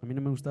 A mí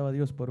no me gustaba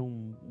Dios por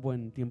un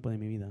buen tiempo de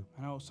mi vida.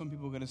 I know some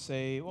people are going to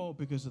say, oh,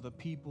 because of the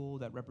people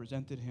that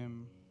represented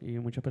him. Y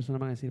muchas personas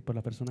van a decir por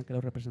las personas que lo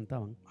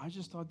representaban. I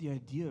just thought the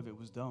idea of it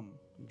was dumb.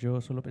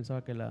 Yo solo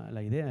pensaba que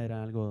la idea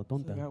era algo It's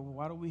tonta. like,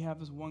 why do we have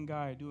this one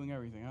guy doing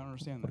everything? I don't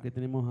understand Porque that.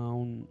 tenemos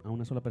a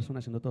una sola persona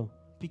haciendo todo.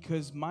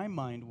 Because my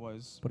mind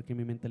was, Porque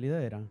mi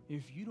mentalidad era,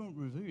 if you don't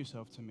reveal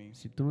yourself to me,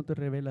 si tú no te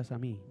revelas a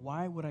mí,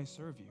 why would I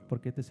serve you?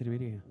 ¿por qué te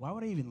serviría? Why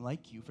would I even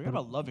like you? Forget Por-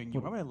 about loving you.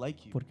 por- Why would I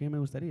like you? ¿Por qué me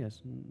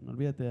gustarías?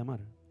 Olvídate de amar.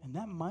 And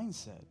that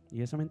mindset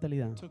Y esa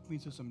mentalidad took me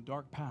to some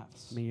dark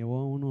paths. me llevó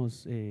a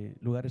unos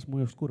lugares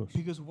muy oscuros.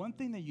 Because one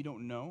thing that you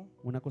don't know,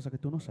 Una cosa que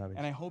tú no sabes,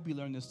 and I hope you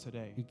learn this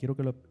today, y creo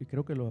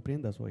que lo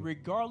aprendas hoy.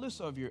 regardless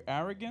of your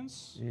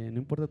arrogance, No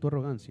importa tu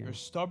arrogancia, your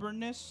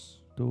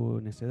stubbornness, tu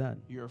necedad,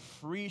 your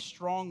free,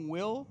 strong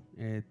will,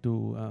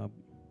 tu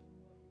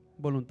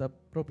voluntad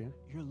propia,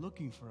 you're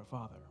looking for a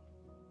father.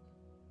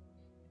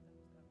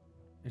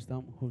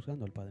 estás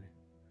juzgando al Padre.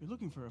 You're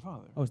looking for a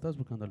father. O estás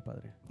buscando al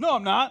Padre. No,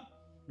 I'm not.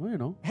 No, yo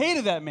no.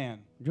 Hated that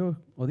man. Yo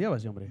odiaba a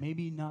ese hombre.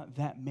 Maybe not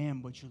that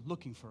man, but you're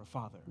looking for a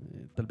father.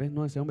 Tal vez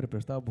no a ese hombre, pero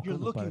estaba You're buscando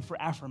al looking Padre. for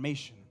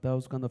affirmation. Estaba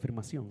buscando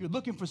afirmación. You're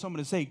looking for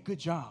someone to say, good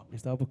job.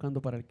 Estaba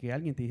buscando para que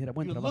alguien te dijera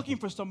buen You're trabajo. looking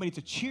for somebody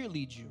to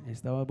cheerlead you,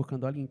 Estaba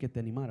buscando a alguien que te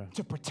animara,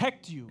 to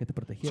protect you, que te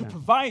to protegiera,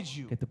 provide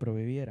you. que te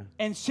proveviera.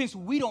 And since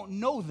we don't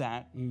know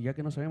that, Y ya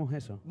que no sabemos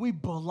eso, we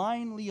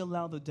blindly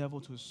allow the devil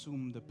to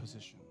assume the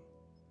position.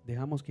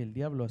 dejamos que el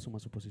diablo asuma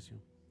su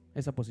posición,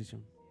 esa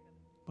posición.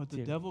 But the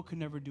Sí. devil can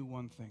never do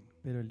one thing.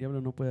 Pero el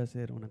diablo no puede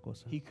hacer una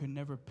cosa. He can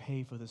never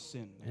pay for the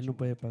sin. that Él you no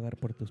puede went through. pagar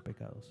por tus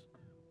pecados.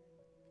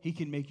 He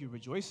can make you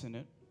rejoice in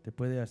it. Te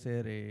puede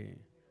hacer He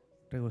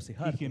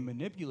regocijarte, can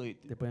manipulate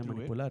te puede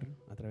through it, manipular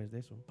a través de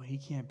eso, but he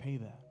can't pay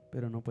that.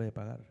 pero no puede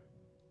pagar.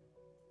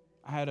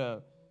 I had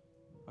a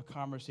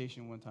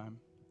conversation one time.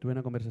 Tuve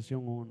una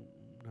conversación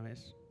una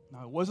vez.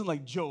 Now, it wasn't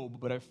like Job,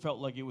 but I felt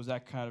like it was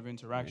that kind of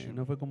interaction.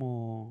 No fue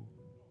como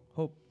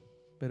Job,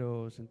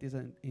 pero sentí esa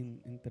And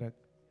the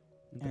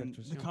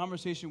interacción.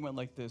 conversation went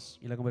like this.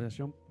 Y la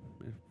conversación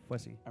fue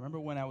así. I remember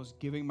when I was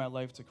giving my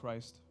life to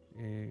Christ,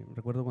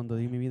 Recuerdo cuando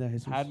di mi vida a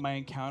Jesús. had my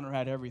encounter,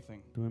 had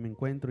everything. Tuve mi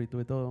encuentro y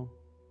tuve todo.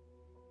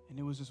 And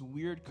it was this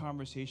weird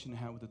conversation I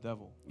had with the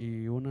devil.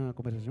 Y una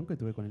conversación que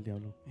tuve con el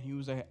diablo. And he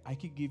was like, I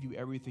could give you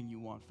everything you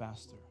want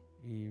faster.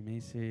 Y me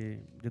dice,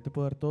 yo te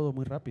puedo dar todo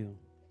muy rápido.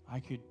 I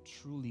could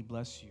truly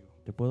bless you.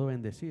 Te puedo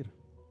bendecir.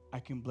 I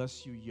can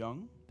bless you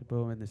young Te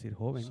puedo bendecir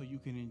joven so you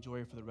can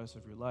enjoy it for the rest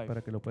of your life.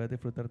 para que lo puedas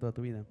disfrutar toda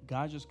tu vida.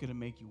 God's just going to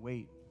make you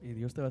wait. Y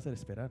Dios te va a hacer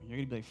esperar. And you're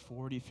going to be like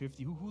 40,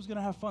 50. Who's going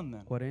to have fun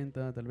then?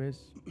 40 tal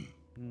vez.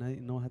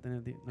 No vas a tener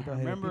no te I vas a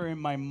remember divertir. in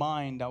my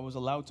mind I was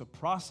allowed to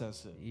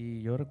process it.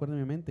 Y yo recuerdo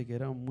en mi mente que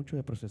era mucho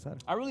de procesar.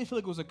 I really feel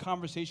like it was a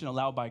conversation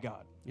allowed by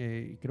God.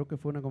 Y creo que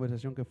fue una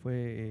conversación que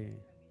fue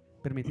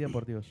permitida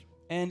por Dios.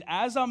 And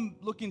as I'm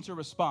looking to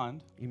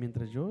respond, Y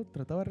mientras yo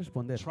trataba de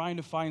responder, trying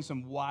to find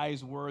some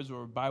wise words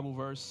or Bible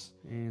verse,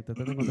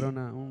 tratando de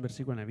encontrar un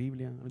versículo en la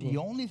Biblia, the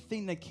algo, only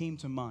thing that came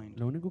to mind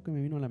lo único que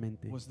me vino a la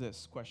mente was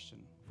this question.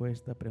 fue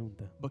esta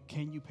pregunta. But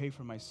can you pay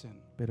for my sin?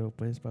 ¿Pero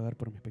puedes pagar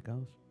por mis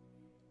pecados?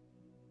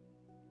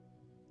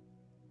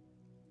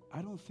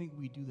 I don't think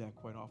we do that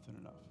quite often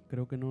enough.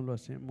 Creo que no lo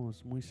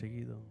hacemos muy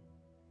seguido.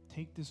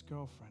 Take this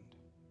girlfriend.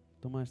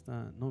 Toma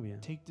esta novia,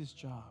 Take this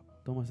job.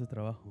 toma este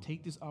trabajo,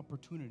 Take this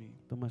opportunity.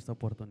 toma esta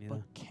oportunidad.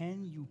 But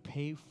can you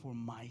pay for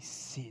my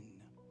sin?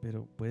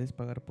 Pero puedes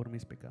pagar por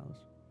mis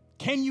pecados.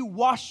 Can you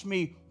wash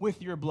me with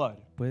your blood?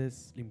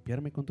 ¿Puedes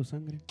limpiarme con tu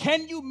sangre?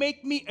 Can you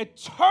make me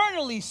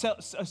eternally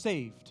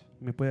saved?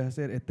 ¿Me puedes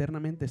hacer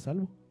eternamente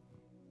salvo?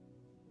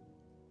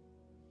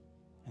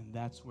 And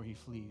that's where he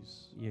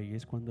flees Y ahí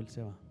es cuando él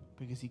se va,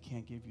 because he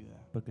can't give you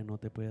that. porque no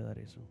te puede dar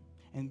eso.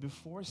 And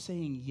before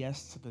saying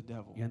yes to the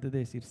devil, Y antes de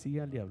decir sí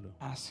al diablo,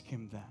 ask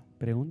him that.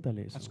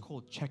 pregúntale That's eso.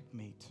 called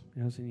checkmate.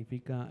 Eso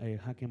significa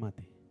jaque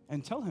mate.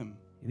 And tell him,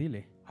 Y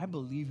dile, I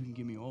believe you can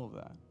give me all of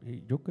that.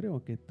 yo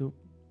creo que tú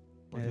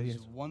But me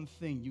there's darías, one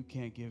thing you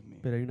can't give me.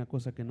 pero hay una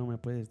cosa que no me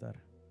puedes dar.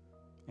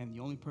 And the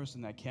only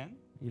person that can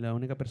Y la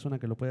única persona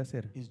que lo puede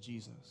hacer is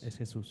Jesus. es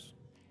Jesús.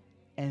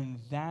 And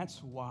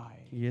that's why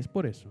Y es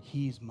por eso,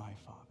 he's my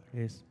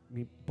father.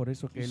 por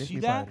eso que You Él es see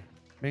mi that? Padre.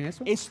 ¿Ven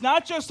eso? It's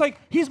not just like,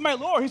 he's my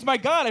Lord, he's my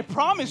God, I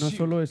promise No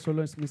you.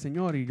 solo es mi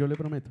Señor y yo le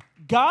prometo.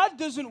 God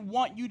doesn't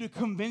want you to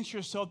convince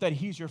yourself that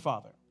he's your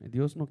father.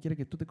 Dios no quiere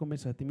que tú te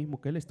convenzas a ti mismo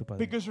que Él es tu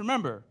Padre. Because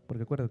remember,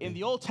 Porque acuérdate, in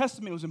the Old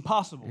Testament it was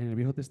impossible. en el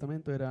Viejo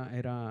Testamento en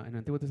el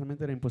Antiguo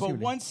Testamento era But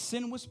imposible. once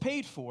sin was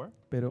paid for,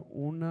 Pero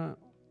una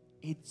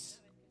it's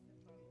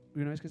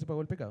vez que se pagó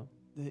el pecado,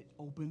 they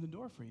opened the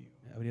door for you.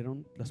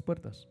 abrieron las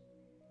puertas.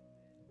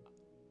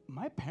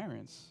 My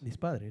parents Mis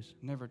padres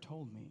never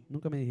told me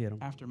nunca me dijeron,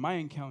 after my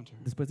encounter,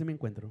 después de mi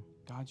encuentro,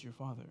 God's your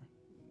father.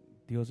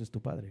 Dios es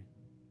tu Padre.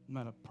 I'm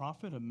not a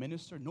prophet, a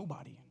minister,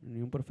 nobody.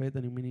 Ni un profeta,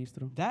 ni un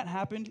ministro. That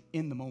happened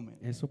in the moment.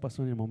 Eso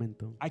pasó en el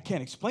momento. I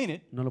can't explain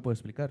it, No lo puedo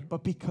explicar.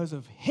 but because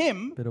of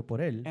him Pero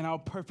por Él, and how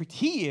perfect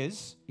he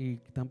is, y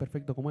tan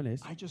perfecto como Él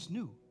es, I just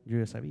knew yo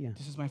ya sabía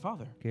this is my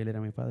father. que Él era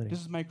mi Padre.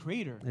 This is my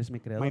creator, Es mi my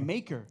creador,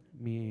 maker.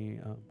 mi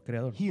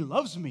creador. He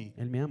loves me.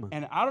 Él me ama.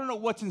 And I don't know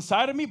what's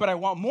inside of me, but I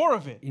want more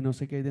of it. Y no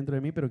sé qué hay dentro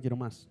de mí, pero quiero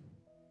más.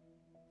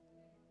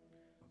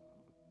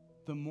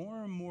 The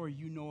more and more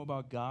you know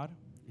about God,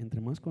 Entre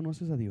más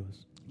conoces a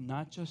Dios,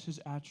 not just his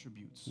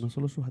attributes, no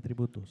solo sus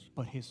atributos,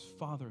 but his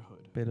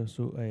fatherhood, pero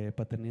su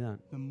paternidad,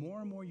 the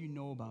more and more you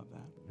know about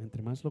that,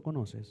 entre más lo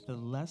conoces, the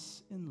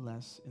less and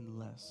less and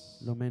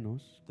less lo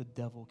menos, the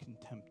devil can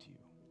tempt you.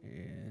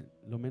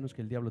 lo menos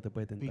que el diablo te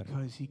puede tentar.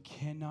 Because he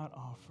cannot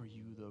offer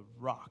you the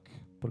rock,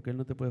 Porque él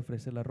no te puede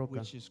ofrecer la roca,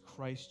 which is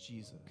Christ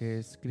Jesus. que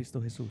es Cristo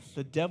Jesús.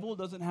 The devil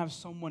doesn't have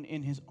someone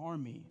in his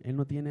army Él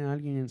no tiene a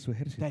alguien en su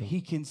ejército that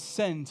he can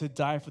send to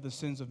die for the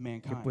sins of que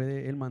mankind.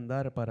 puede él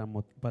mandar para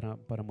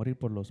morir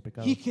por los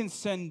pecados. He can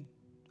send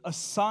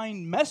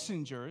assigned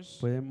messengers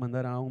Puede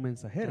mandar a un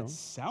mensajero that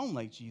sound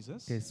like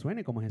Jesus. que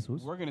suene como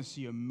Jesús. We're going to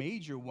see a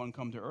major one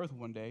come to earth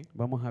one day,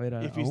 Vamos a ver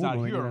a If he's uno not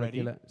venir here aquí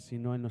already, si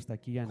no él no está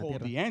aquí en la called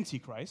tierra, the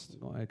Antichrist.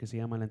 no, que se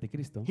llama el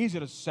anticristo. He's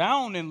going to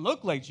sound and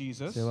look like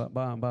Jesus,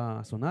 Va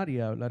a sonar y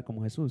a hablar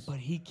como Jesús, but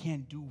he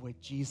can't do what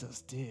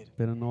Jesus did.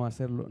 pero no va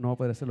a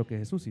poder hacer lo que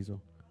Jesús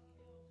hizo.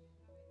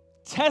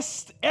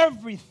 Test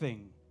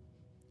everything.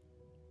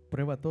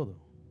 Prueba todo.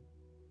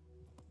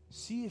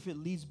 See if it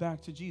leads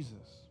back to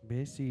Jesus.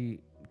 Ve si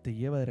te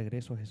lleva de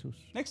regreso a Jesús.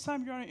 Next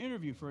time you're on an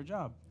interview for a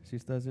job, Si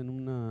estás en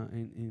una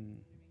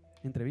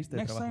entrevista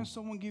de next time trabajo,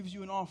 someone gives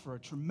you an offer, a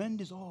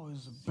tremendous,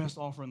 it's the best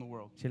offer in the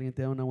world. si alguien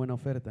te da una buena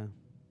oferta,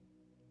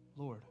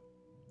 Lord,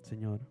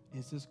 Señor,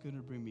 is this going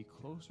to bring me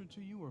closer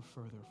to you or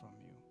further from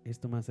you?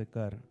 ¿esto me va a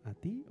acercar a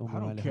ti o I me va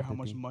a don't care alejar how de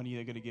much ti? money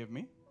they're going to give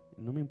me.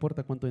 No me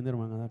importa cuánto dinero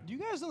me van a dar. Do you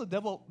guys know the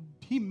devil,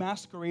 he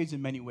masquerades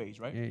in many ways,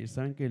 right?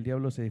 Saben que el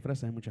diablo se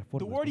disfraza de muchas The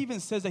formas. word ¿no? even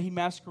says that he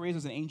masquerades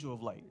as an angel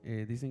of light,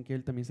 Dicen que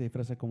él también se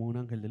disfraza como un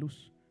ángel de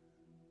luz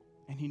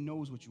and he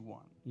knows what you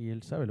want. y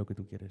él sabe lo que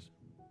tú quieres.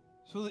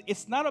 So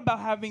it's not about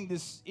having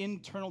this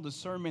internal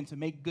discernment to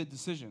make good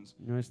decisions.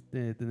 No es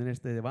tener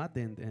este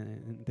debate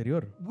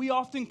interior. We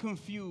often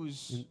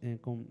confuse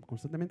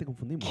Constantemente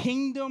confundimos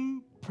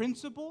kingdom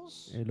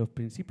principles los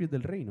principios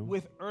del reino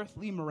with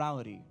earthly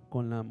morality.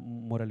 con la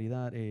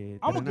moralidad I'm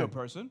a terrenal. good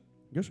person.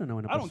 Yo soy una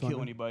buena I don't kill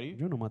persona. anybody.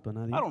 Yo no mato a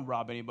nadie. I don't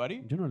rob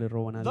anybody. Yo no le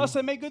robo a nadie. Thus,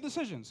 I make good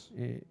decisions.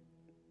 Eh,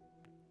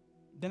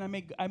 Then I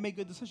make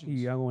good y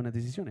decisions. hago buenas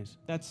decisiones.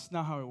 That's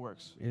not how it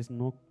works.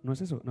 No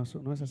es eso. No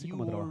es así You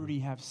como trabaja. already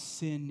have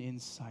sin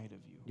inside of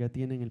you. Ya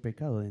tienen el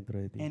pecado dentro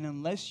de ti. And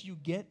unless you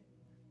get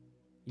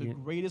the Y,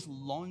 greatest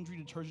laundry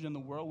detergent in the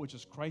world, which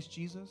is Christ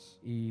Jesus,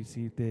 y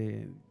si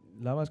te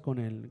lavas con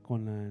el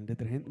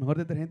mejor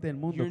detergente del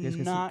mundo, you're que es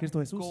not Cristo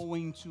Jesús,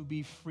 going to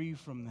be free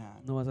from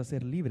that. no vas a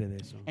ser libre de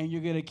eso. And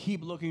you're going to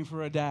keep looking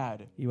for a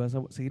dad. Y vas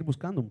a seguir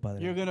buscando un You're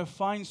padre. going to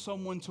find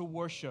someone to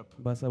worship.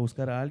 Vas a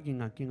buscar a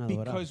alguien a quien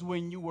adorar. Because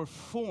when you were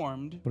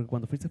formed, Porque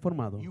cuando fuiste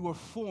formado, you were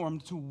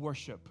formed to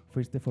worship.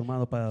 fuiste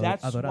formado para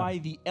That's adorar. why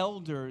the Es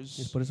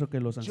elders por eso que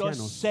los just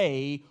ancianos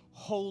say,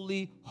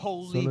 holy,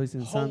 solo holy,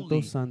 dicen santo,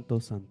 holy. santo,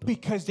 santo,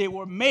 Because they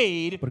were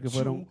made porque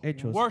fueron to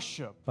hechos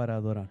worship. para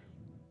adorar.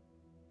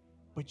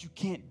 But you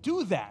can't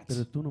do that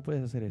Pero tú no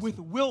puedes hacer eso with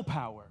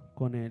willpower.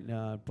 con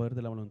el poder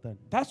de la voluntad.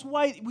 That's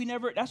why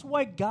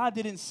God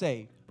didn't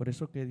say, Por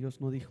eso que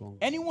Dios no dijo,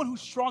 anyone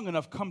who's strong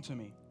enough, come to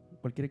me.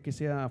 cualquiera que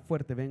sea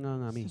fuerte,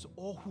 vengan a He mí. says,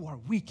 all who are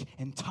weak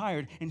and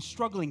tired and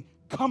struggling,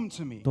 come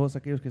to me. Todos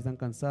aquellos que están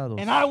cansados,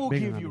 And I will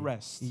vengan give a you mí,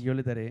 rest. y yo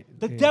les daré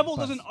The paz. devil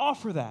doesn't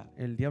offer that.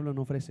 El diablo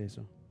no ofrece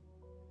eso.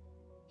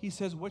 He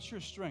says, what's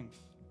your strength?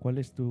 ¿Cuál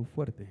es tu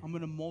fuerte? I'm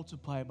going to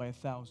multiply it by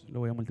 1,000. Lo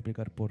voy a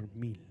multiplicar por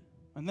 1000.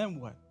 And then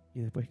what? ¿Y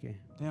después qué?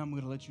 Then I'm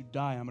going to let you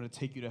die. I'm going to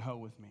take you to hell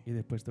with me. Y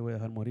después te voy a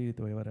dejar morir y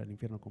te voy a llevar al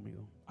infierno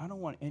conmigo. I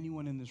don't want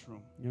anyone in this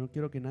room Yo no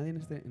quiero que nadie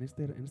en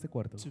este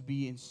cuarto to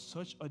be in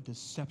such a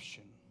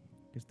deception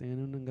que esté en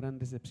una gran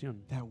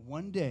decepción. that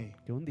one day,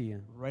 Que un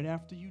día, right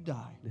after you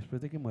die,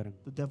 después de que mueran,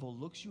 the devil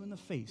looks you in the el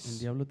face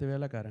diablo te ve a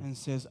la cara and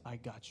says, I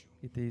got you.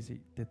 y te dice,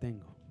 te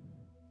tengo.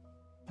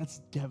 That's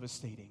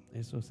devastating.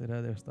 Eso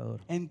será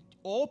devastador. And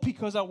all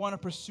because I want to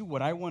pursue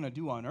what I want to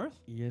do on earth.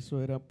 Y eso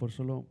era por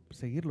solo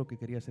seguir lo que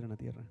quería hacer en la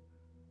tierra.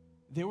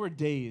 There were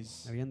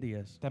days Habían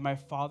días that my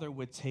father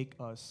would take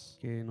us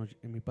que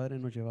mi padre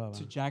nos llevaba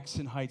to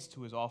Jackson Heights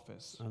to his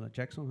office. a la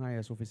Jackson High,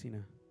 a su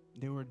oficina.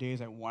 There were days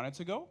I wanted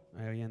to go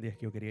Habían días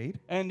que yo quería ir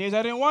and days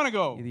I didn't want to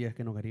go. y días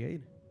que no quería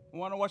ir. I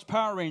want to watch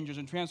Power Rangers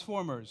and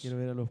Transformers. Quiero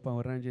ver a los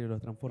Power Rangers y los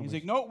He's Transformers.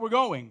 like, no, we're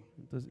going.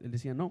 Entonces él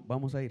decía, no,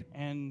 vamos a ir.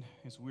 And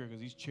it's weird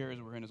because these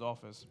chairs were in his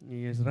office.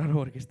 Y es raro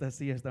porque estas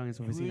sillas estaban en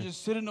su And we would oficina.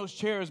 just sit in those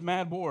chairs,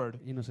 mad bored.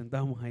 Y nos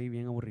sentábamos ahí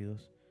bien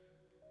aburridos.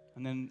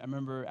 And then I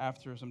remember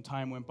after some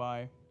time went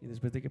by, Y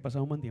después de que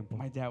pasaba un buen tiempo,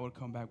 my dad would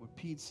come back with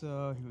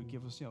pizza. He would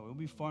give us, it'll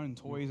be fun,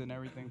 toys and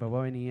everything. mi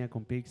papá venía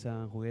con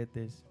pizza,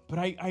 juguetes. But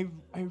I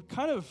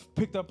kind of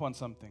picked up on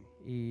something.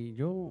 Y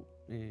yo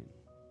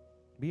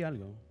vi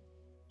algo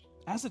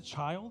As a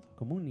child,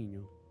 como un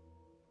niño.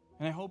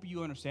 and I hope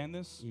you understand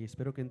this, Y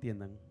espero que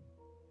entiendan.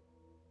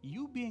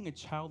 you being a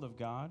child of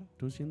God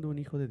Tú siendo un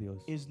hijo de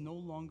Dios is no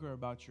longer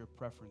about your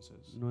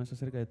preferences. no es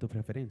acerca de tus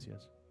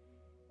preferencias.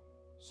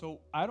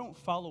 So I don't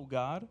follow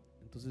God.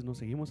 Entonces no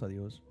seguimos a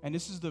Dios. And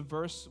this is the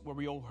verse where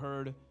we all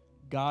heard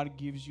God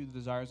gives you the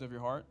desires of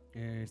your heart.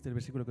 Este es el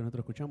versículo que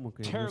nosotros escuchamos,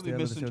 que Dios Terribly te da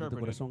los deseos de tu misinterpreted.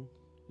 corazón.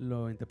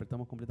 lo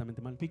interpretamos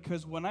completamente mal.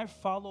 Because when I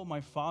follow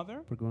my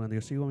Father, Porque cuando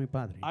yo sigo a mi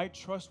Padre, I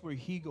trust where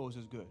He goes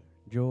is good.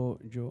 yo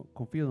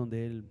confío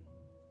donde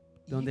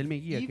Él me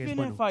guía, que es Even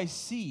bueno. if I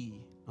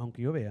see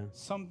Aunque yo vea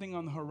something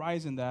on the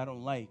horizon that I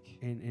don't like,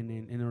 en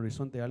el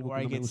horizonte algo or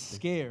que I no me get guste,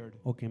 scared,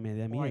 o que me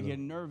dé or I get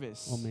miedo, o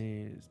nervous,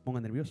 me ponga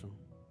nervioso,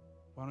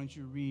 why don't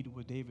you read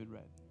what David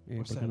read? Or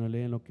porque said? no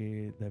leen lo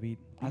que David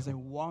As I dijo.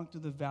 walk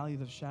through the valley of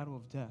the shadow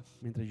of death,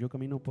 Mientras yo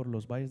camino por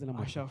los valles de la I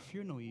muerte, shall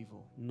fear no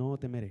evil. no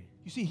temeré.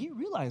 You see, he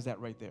realized that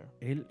right there.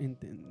 Él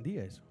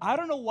entendía eso. I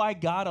don't know why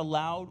God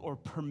allowed or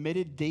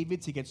permitted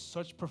David to get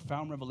such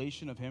profound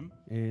revelation of him,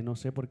 No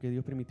sé por qué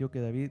Dios permitió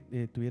que David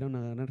tuviera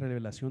una gran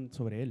revelación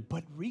sobre él,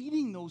 but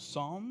reading those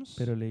Psalms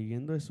pero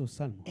leyendo esos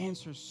salmos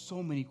answers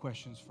so many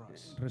questions for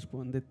us.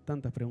 responde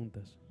tantas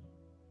preguntas.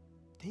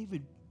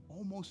 David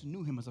almost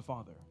knew him as a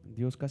father.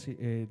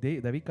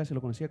 David casi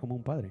lo conocía como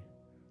un padre,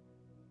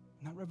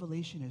 And that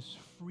revelation is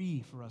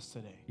free for us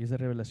today. y esa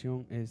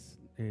revelación es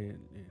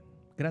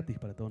gratis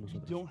para todos You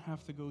nosotros. don't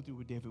have to go through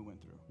what David went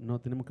through. No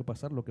tenemos que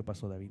pasar lo que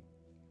pasó David.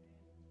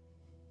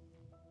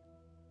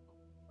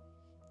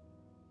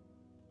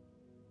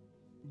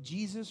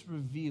 Jesus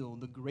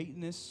revealed the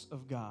greatness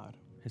of God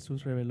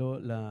Jesús reveló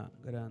la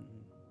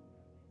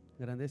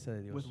grandeza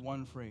de with Dios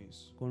one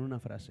phrase, con una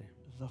frase: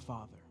 the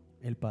Father.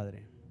 el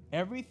Padre.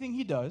 Everything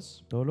he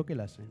does, Todo lo que él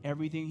hace,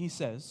 everything he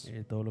says,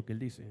 todo lo que él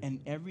dice and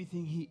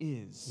everything he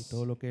y is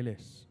todo lo que él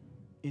es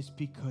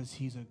because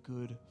he's a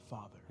good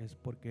father. es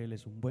porque él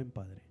es un buen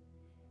padre.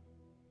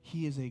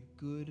 He is a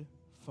good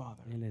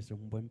father. Él es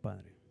un buen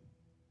padre.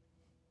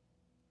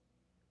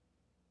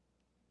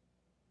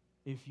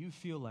 If you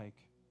feel like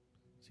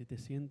Si te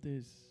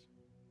sientes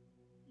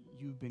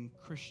you've been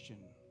Christian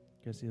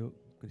que has sido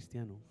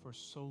cristiano for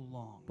so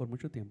long, por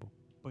mucho tiempo,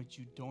 but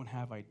you don't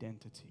have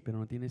identity, pero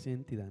no tienes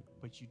identidad,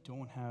 but you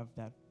don't have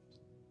that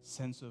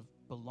sense of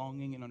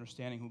belonging and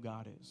understanding who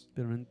God is,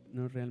 pero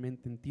no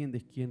realmente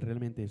entiendes quién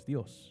realmente es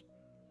Dios,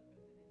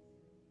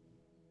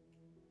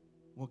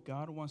 what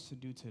God wants to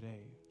do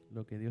today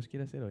lo que Dios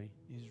quiere hacer hoy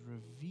is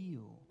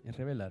reveal es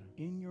revelar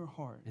in your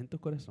heart en tu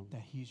corazón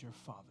that He's your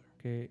Father.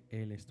 que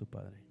Él es tu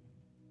Padre.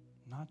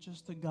 Not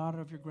just the God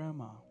of your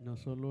grandma. No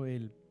solo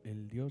el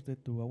Dios de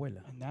tu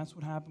abuela. And that's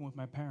what happened with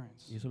my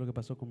parents. Y eso es lo que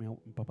pasó con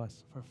mis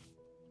papás. For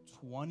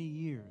 20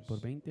 years, Por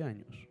 20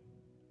 años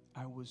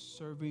I was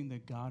serving the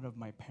God of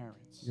my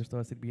parents. yo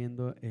estaba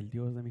sirviendo el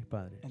Dios de mis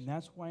padres. And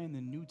that's why in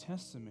the New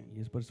Testament, Y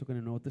es por eso que en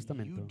el Nuevo you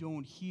Testamento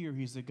don't hear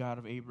He's the God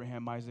of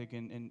Abraham, Isaac,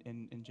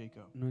 and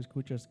Jacob. no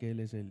escuchas que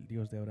Él es el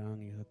Dios de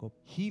Abraham y Jacob.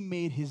 He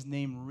made His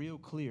name real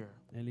clear,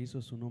 Él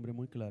hizo su nombre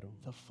muy claro,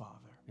 the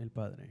Father. el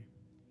Padre.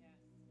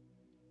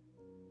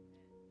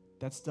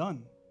 That's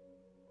done.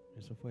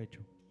 Eso fue hecho.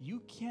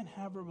 You can't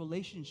have a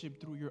relationship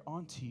through your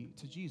auntie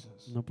to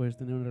Jesus. No puedes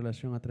tener una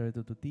relación a través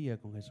de tu tía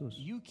con Jesús.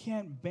 You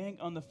can't bank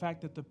on the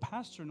fact that the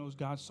pastor knows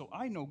God, so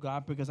I know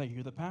God because I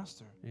hear the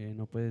pastor.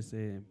 No puedes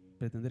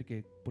pretender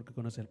que porque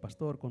conoces al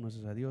pastor,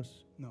 conoces a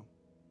Dios. No.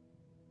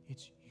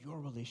 It's your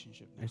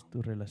relationship now. Es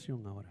tu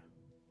relación ahora.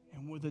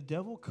 And where the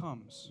devil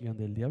comes, Y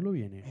donde el diablo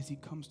viene as he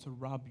comes to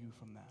rob you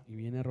from that, y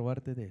viene a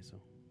robarte de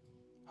eso,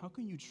 how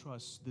can you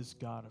trust this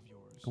God of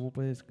yours ¿cómo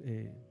puedes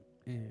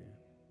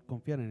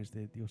confiar en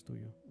este Dios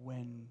tuyo?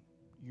 when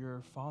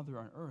your father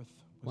on earth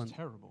was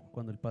terrible?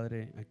 Cuando el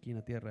Padre aquí en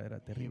la tierra era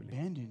He terrible.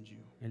 abandoned you.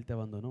 Él te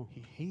abandonó.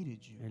 He hated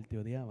you. Él te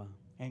odiaba.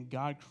 And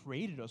God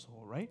created us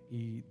all, right?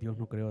 Y Dios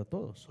no creó a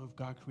todos. So if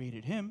God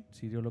created him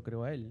Si Dios lo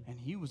creó a él and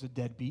he was a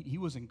deadbeat, he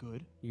wasn't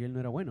good, y él no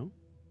era bueno,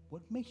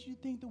 what makes you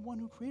think the one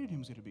who created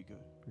him is going to be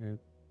good?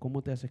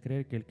 ¿cómo te haces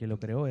creer que el que lo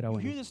creó era You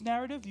bueno? hear this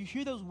narrative? You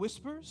hear those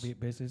whispers?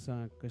 ¿Ves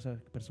esa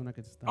persona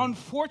que te está...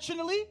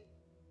 Unfortunately,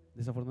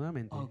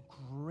 Desafortunadamente, a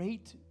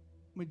great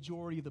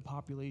majority of the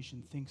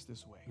population thinks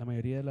this way. la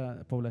mayoría de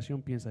la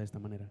población piensa de esta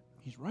manera.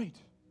 He's right.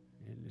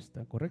 Él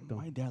está correcto.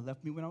 My dad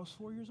left me when I was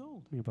 4 years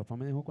old. Mi papá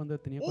me dejó cuando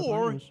tenía 4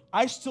 Or años.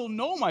 I still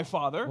know my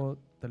father. O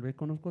tal vez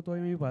conozco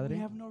todavía a mi We padre,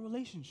 have no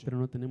relationship. pero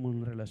no tenemos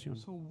una relación.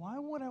 So why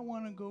would I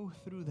want to go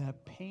through that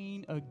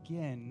pain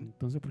again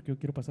Entonces, ¿por qué yo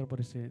quiero pasar por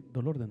ese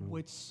dolor de nuevo?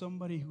 with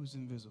somebody who's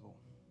invisible?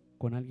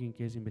 Con alguien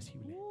que es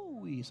invisible.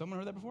 Ooh, someone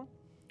heard that before?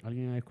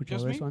 ¿Alguien ha escuchado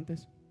Just me? eso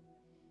antes?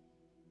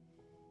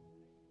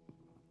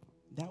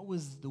 That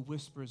was the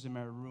whispers in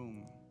my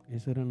room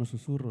Esos eran los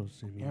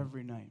susurros en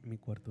every night. mi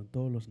cuarto,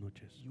 todas las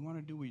noches. You want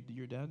to do what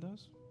your dad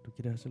does? ¿Tú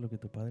quieres hacer lo que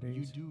tu padre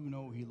You hizo? do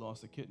know he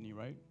lost a kidney,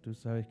 right? Tú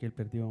sabes que él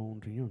perdió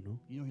un riñón, ¿no?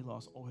 You know he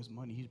lost all his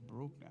money. He's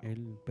broke now.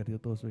 Él perdió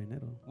todo su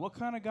dinero. What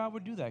kind of God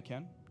would do that,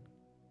 Ken?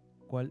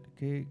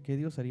 ¿Qué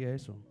Dios haría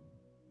eso?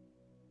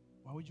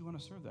 Why would you want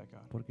to serve that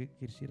God? ¿Por qué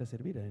quisiera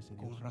servir a ese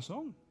Con Dios?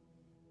 razón.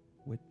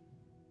 With-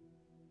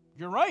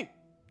 You're right.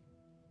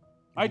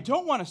 I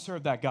don't want to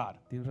serve that God.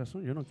 Tienes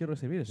razón, yo no quiero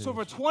servir a ese So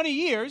for Dios. 20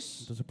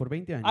 years, Entonces por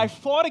 20 I años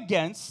fought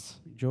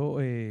against yo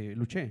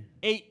luché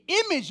a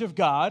image of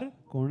God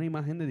con una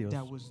imagen de Dios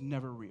that was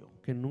never real.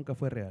 que nunca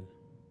fue real.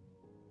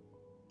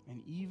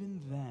 And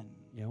even then,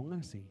 Y aún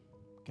así,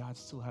 God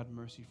still had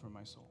mercy for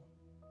my soul.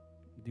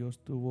 Dios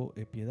tuvo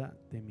piedad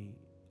de mi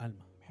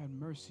alma. Had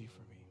mercy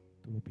for me.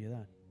 Tuvo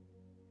piedad.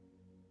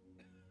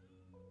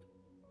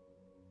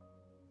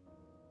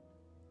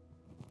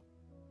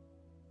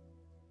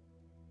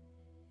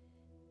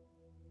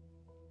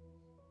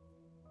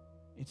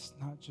 it's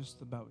not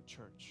just about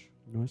church.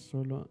 No es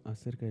solo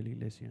acerca de la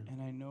iglesia.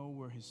 And I know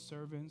we're his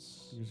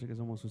servants, Yo sé que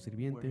somos sus we're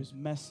sirvientes his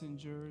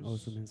messengers, o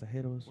sus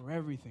mensajeros, we're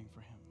everything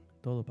for him.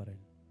 todo para Él.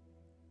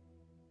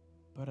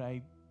 But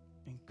I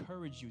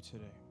encourage you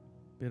today,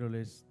 Pero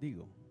les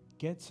digo,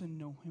 get to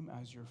know him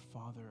as your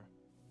father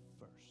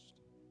first.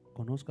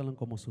 conózcanlo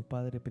como su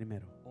Padre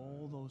primero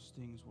All those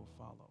things will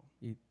follow.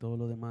 y todo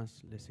lo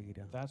demás les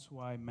seguirá. That's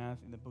why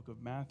in the book of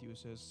Matthew it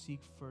says,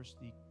 seek first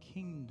the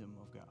kingdom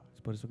of God.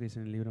 Es por eso que dice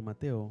en el libro de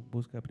Mateo,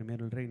 busca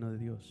primero el reino de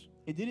Dios.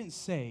 It didn't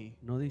say,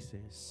 No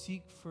dice,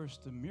 seek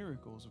first the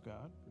miracles of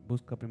God,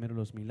 busca primero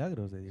los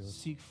milagros de Dios.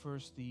 seek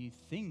first the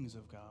things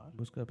of God,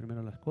 Busca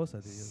primero las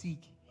cosas de Dios. seek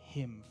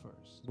him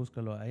first,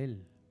 Búscalo a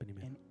Él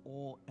primero and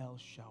all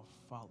else shall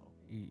follow.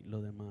 y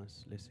lo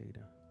demás les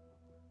seguirá.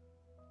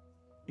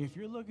 If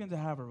you're looking to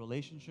have a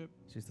relationship,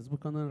 Si estás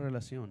buscando una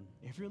relación,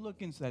 if you're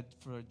looking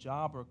for a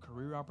job or a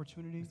career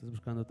opportunity, estás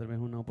buscando tal vez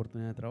una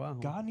oportunidad de trabajo,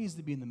 God needs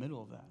to be in the middle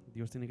of that.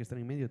 Dios tiene que estar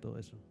en medio de todo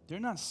eso.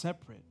 They're not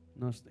separate.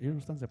 Ellos no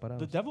están The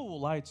separados. devil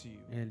will lie to you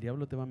El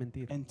diablo te va a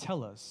mentir and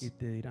tell us y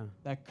te dirá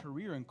that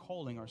career and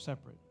calling are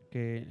separate.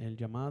 que el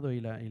llamado y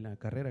la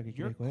carrera que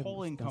Your quieres coger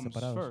calling están comes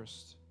separados.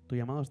 first, Tu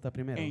llamado está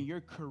primero and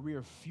your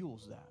career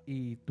fuels that.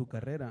 y tu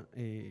carrera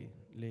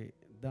le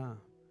da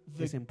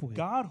ese The empuje.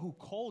 God who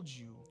called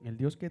you El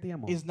Dios que te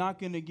llamó is not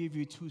going to give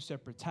you two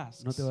separate no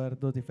tasks, te va a dar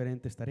dos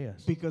diferentes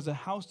tareas, because a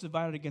house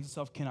divided against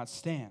itself cannot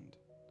stand.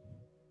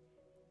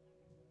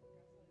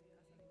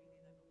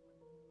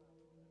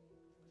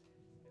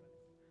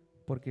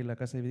 porque la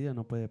casa dividida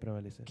no puede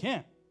prevalecer.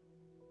 Can't.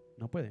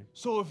 No puede.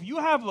 So if you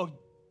have a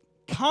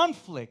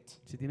conflict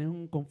Si tienes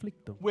un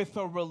conflicto with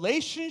a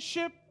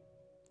relationship,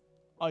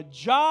 a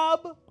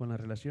job, con la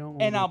relación, o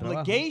an un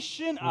trabajo,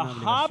 obligation, a una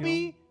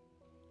hobby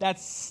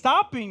that's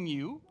stopping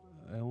you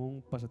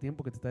un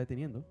pasatiempo que te está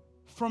deteniendo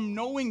from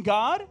knowing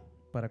God,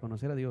 para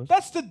conocer a Dios,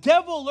 that's the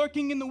devil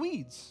lurking in the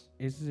weeds.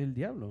 ese es el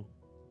diablo.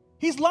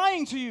 He's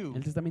lying to you.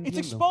 Él te está It's mintiendo.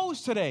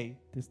 exposed today.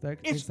 Te está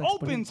It's exponiendo.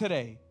 open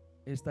today.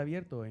 Está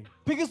abierto hoy.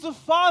 Because the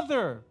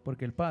Father,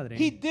 Porque el Padre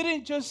He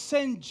didn't just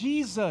send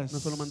no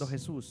solo mandó a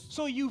Jesus Jesús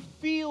so you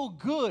feel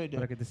good,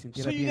 para que te so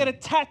sintieras you bien, get a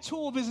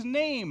tattoo of His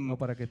name, o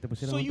para que te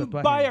pusieras so un you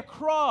buy a tatuaje o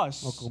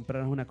cross.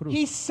 compraras una cruz.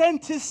 He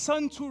sent His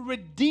Son to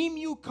redeem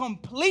you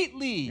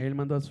completely. Él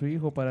mandó a su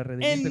Hijo para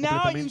redimirte And now you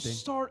completamente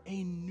start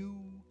a new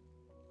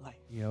life.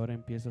 y ahora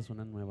empiezas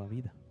una nueva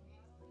vida.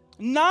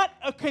 Not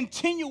a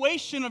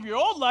continuation of your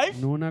old life.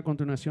 No una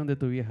continuación de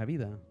tu vieja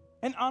vida.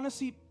 And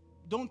honestly,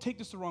 don't take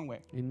this the wrong way.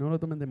 Y no lo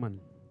tomen de mal.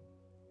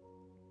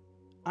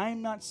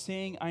 I'm not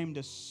saying I am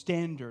the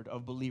standard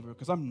of believer,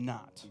 because I'm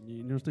not.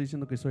 Y no estoy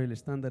diciendo que soy el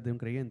estándar de un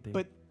creyente.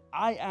 But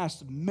I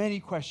asked many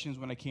questions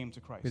when I came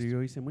to Christ. Pero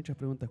yo hice muchas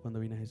preguntas cuando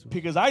vine a Jesús.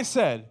 Because I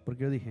said, Porque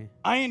yo dije,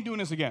 I ain't doing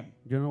this again.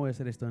 yo no voy a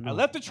hacer esto de I nuevo.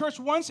 left the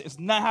church once, it's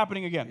not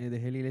happening again.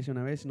 Dejé la iglesia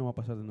una vez y no va a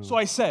pasar de nuevo. So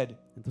I said,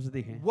 Entonces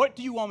dije, what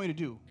do you want me to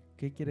do?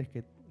 ¿qué quieres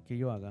que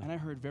yo haga? And I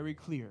heard very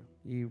clear,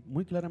 Y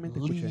muy claramente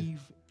escuché,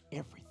 leave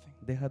everything.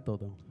 deja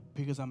todo,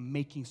 Because I'm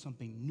making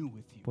something new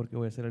with you. porque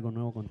voy a hacer algo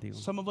nuevo contigo.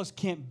 Some of us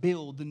can't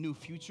build the new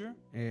future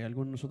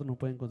Algunos de nosotros no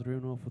pueden construir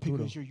un nuevo futuro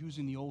because you're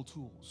using the old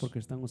tools, porque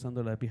están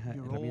usando las viejas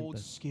your old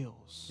herramientas,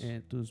 skills.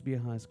 tus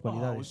viejas Oh, I was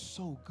cualidades.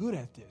 so good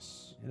at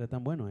this. Era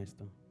tan bueno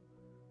esto.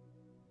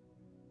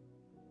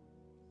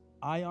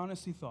 I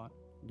honestly thought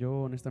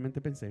Yo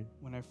honestamente pensé,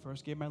 when I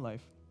first gave my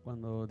life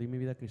cuando di mi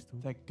vida a Cristo,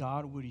 that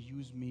God would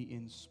use me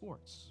in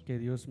sports, que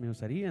Dios me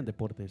usaría en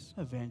deportes,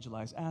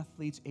 evangelize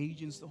athletes,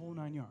 agents, the whole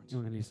 9 yards.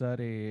 evangelizar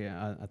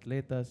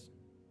atletas,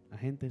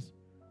 agentes,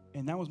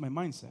 And that was my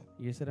mindset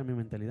y esa era mi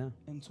mentalidad.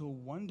 until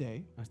one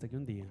day Hasta que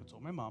un día I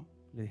told my mom,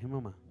 le dije a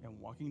mamá, and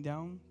walking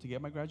down to get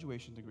my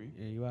graduation degree,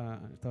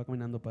 estaba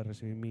caminando para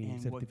recibir mi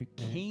and what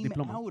came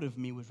diploma out of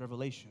me was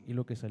revelation. y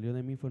lo que salió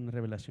de mí fue una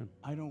revelación.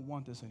 I don't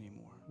want this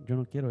anymore. Yo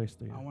no quiero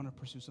esto ya. I want to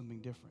pursue something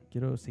different.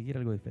 Quiero seguir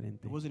algo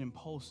diferente. It wasn't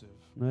impulsive.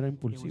 No era It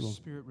impulsivo, was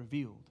spirit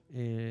revealed.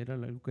 era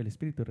algo que el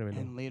Espíritu reveló.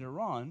 And later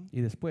on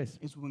Y después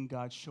is when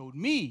God showed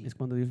me, es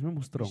cuando Dios me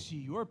mostró you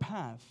see, your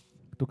path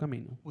tu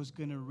camino. was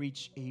going to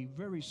reach a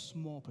very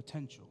small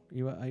potential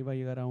Ahí va a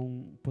llegar a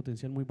un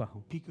potencial muy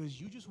bajo. because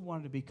you just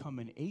wanted to become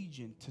an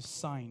agent to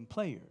sign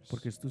players.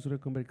 Porque tú suele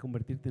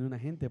convertirte en un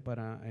agente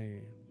para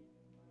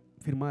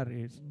firmar.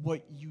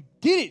 What you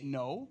didn't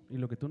know Y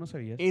lo que tú no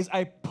sabías, is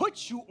I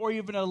put you or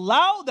even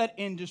allowed that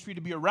industry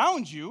to be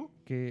around you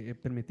que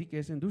permití que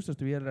esa industria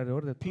estuviera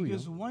alrededor de tuyo.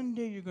 because one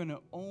day you're going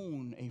to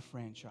own a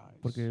franchise.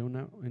 Porque en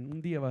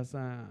un día vas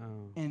a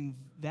And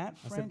that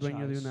ser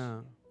dueño de franchise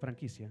una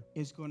franquicia.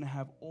 is going to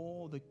have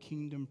all the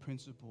kingdom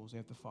principles they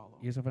have to follow.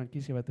 Y esa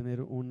franquicia va a tener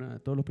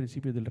todos los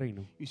principios del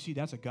reino. You see,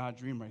 that's a God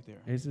dream right there.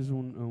 Ese es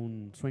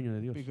un sueño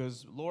de Dios.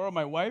 Because Laura,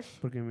 my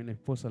wife, Porque mi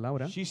esposa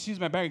Laura, she sees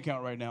my bank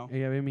account right now.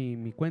 ella ve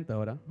mi cuenta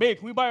ahora. Babe,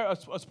 can we buy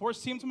a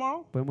sports team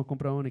tomorrow? ¿Podemos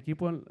comprar un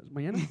equipo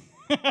mañana?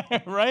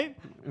 Right?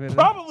 ¿Verdad?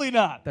 Probably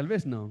not. Tal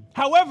vez no.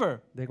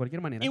 However, De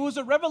cualquier manera, it was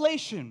a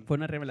revelation fue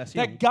una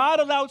revelación that God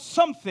allowed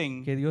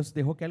something que Dios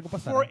dejó que algo for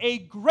pasara a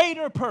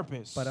greater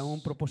purpose. para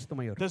un propósito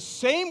mayor. The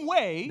same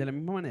way De la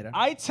misma manera,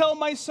 I tell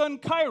my son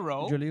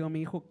Cairo, yo le digo a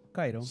mi hijo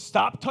Cairo,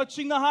 stop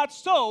touching the hot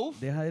stove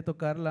deja de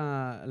tocar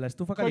la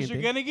estufa because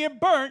you're caliente going to get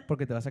burnt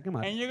porque te vas a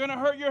quemar and you're going to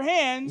hurt your y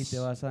hands te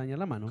vas a dañar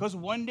la mano because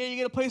one day you're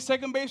going to play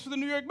second base for the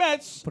New York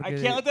Mets. I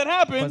porque can't let that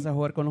happen. vas a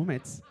jugar con los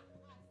Mets.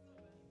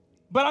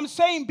 But I'm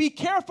saying be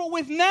careful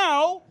with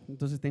now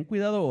Entonces ten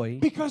cuidado hoy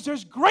because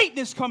there's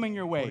greatness coming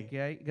your way. porque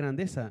hay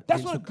grandeza That's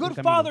en what a su good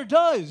camino. father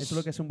Eso es lo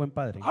does. que hace un buen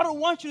padre. I don't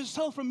want you to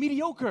settle for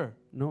mediocre.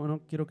 No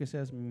quiero que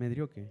seas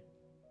mediocre.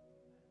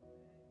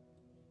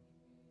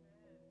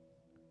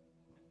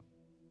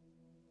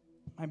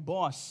 My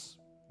boss,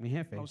 Mi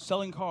jefe, I was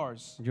selling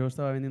cars. yo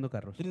estaba vendiendo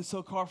carros. Didn't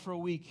sell a car for a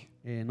week.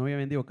 No había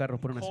vendido carros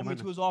por una Called me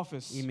semana to his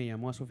office. y me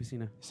llamó a su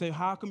oficina Said,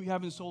 how come you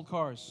haven't sold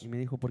cars? y me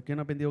dijo, ¿por qué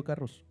no has vendido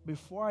carros?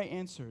 Before I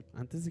answered,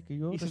 Antes de que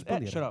yo he says, shut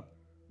respondiera, up.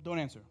 Don't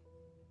answer.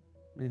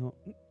 me dijo,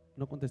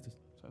 no contestes.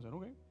 So I said,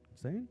 okay.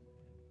 ¿Está bien?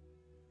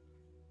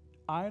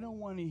 I don't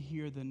want to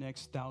hear the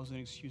next 1,000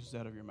 excuses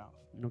out of your mouth.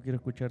 No quiero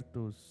escuchar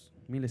tus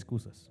 1000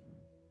 excusas.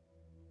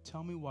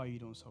 Tell me why you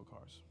don't sell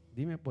cars.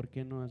 Dime por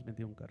qué no has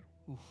vendido un carro.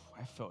 Oof,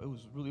 I felt it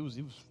was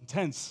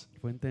intense.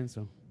 Fue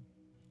intenso.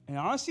 And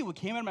honestly, what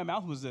came out of my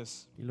mouth was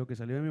this: Y lo que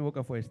salió de mi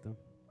boca fue esto.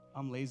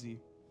 I'm lazy,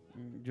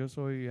 Yo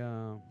soy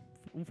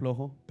un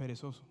flojo.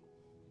 perezoso.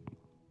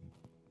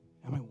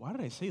 I'm like, why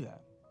did I say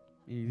that?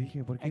 Y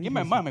dije, ¿por qué And dije in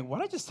my eso? mind, I'm like, why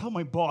did I just tell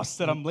my boss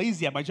that I'm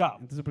lazy at my job?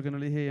 Entonces, ¿por qué no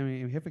le dije a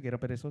mi jefe que era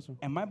perezoso?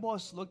 And my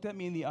boss looked at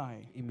me in the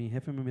eye Y mi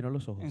jefe me miró a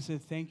los ojos and said,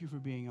 thank you for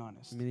being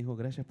honest. y me dijo,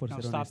 gracias por Now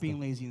ser stop honesto. being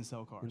lazy and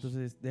sell cars.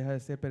 Entonces, deja de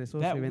ser perezoso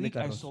That y vende week, I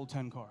carros. sold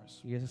 10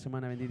 cars Y esa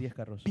semana vendí 10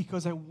 carros.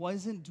 because I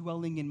wasn't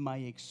dwelling in my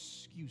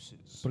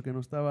excuses. Porque no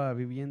estaba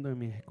viviendo en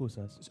mis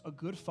excusas. A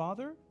good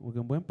father Porque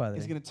un buen padre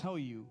is going to tell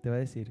you, te va a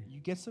decir,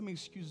 you get some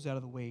excuses out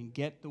of the way and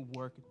get the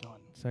work done.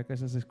 saca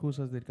esas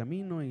excusas del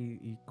camino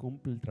y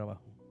cumple el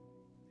trabajo.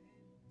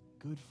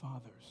 Good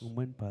fathers Un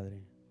buen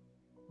padre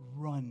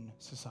run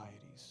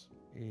societies.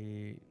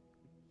 eh,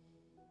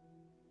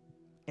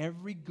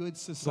 Every good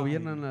society,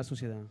 gobiernan la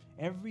sociedad.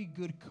 every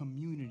good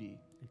community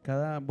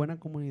Cada buena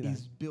comunidad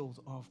is built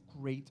of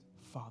great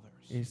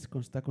fathers.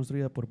 está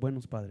construida por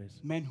buenos padres.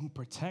 Men who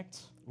protect,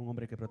 Un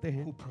hombre que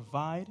protege, who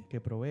provide, que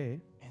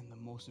provee and the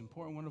most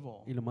important one of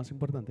all, y lo más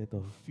importante de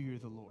todo, fear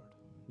the Lord.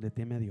 le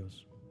teme a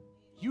Dios.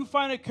 You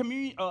find a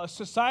community, a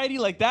society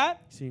like that,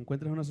 Si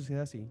encuentras una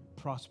sociedad así,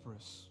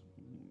 prosperous.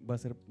 va a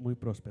ser muy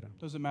próspera.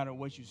 Doesn't matter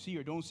what you see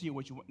or don't see or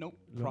what you want. Nope,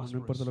 No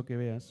importa prosperous. lo que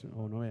veas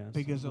o no veas,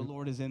 Because the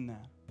Lord is in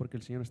that. porque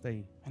el Señor está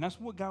ahí. And that's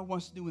what God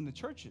wants to do in the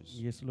churches.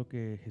 Y eso es lo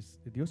que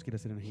Dios quiere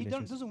hacer en las He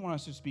iglesias. doesn't want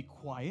us to just be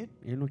quiet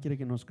Él no quiere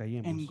que nos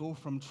callemos and go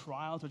from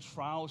trial to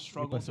trial, y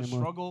struggle to pasemos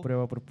struggle.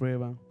 prueba por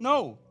prueba.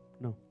 No.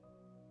 No,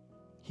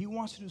 He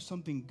wants to do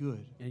something good.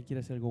 Él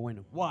quiere hacer algo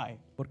bueno. Why?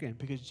 ¿Por qué?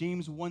 Because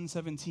James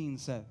 1:17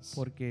 says,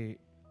 Porque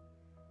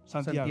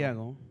Santiago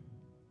Santiago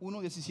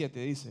 1:17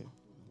 dice,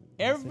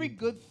 every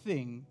good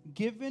thing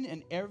given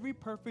and every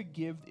perfect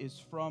gift is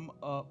from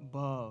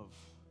above.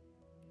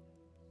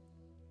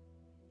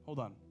 Hold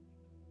on.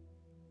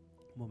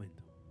 un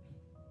momento.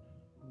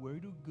 Where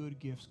do good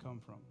gifts come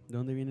from? ¿De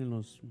dónde vienen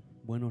los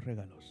buenos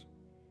regalos?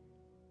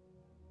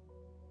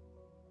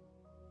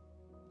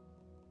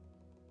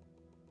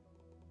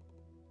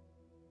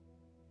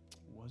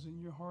 Wasn't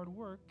your hard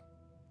work.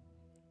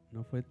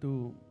 No fue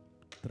tu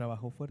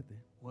trabajo fuerte.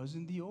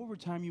 Wasn't the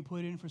overtime you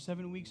put in for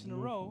 7 weeks in a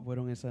No row.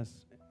 fueron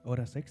esas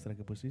horas extra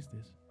que pusiste.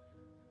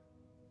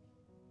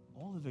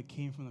 All of it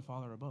came from the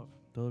Father above.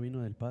 Todo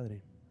vino del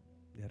Padre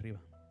de arriba.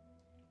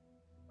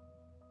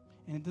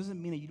 And it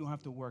doesn't mean that you don't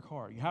have to work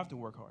hard. You have to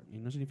work hard. Y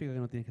no significa que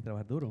no tienes que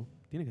trabajar duro.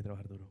 Tienes que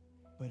trabajar duro.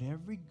 But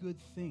every good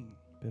thing,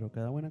 Pero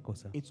cada buena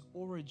cosa, its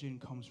origin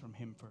comes from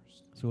Him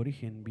first. su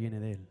origen viene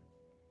de Él.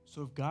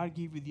 So if God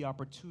gave you the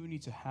opportunity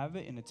to have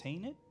it and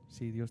attain it,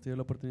 Si Dios te dio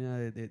la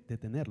oportunidad de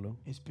tenerlo,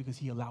 it's because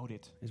He allowed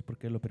it es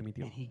porque Él lo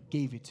permitió and He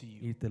gave it to you.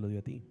 y te lo dio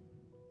a ti.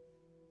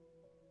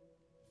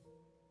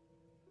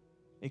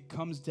 It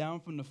comes down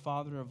from the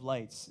Father of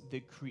lights,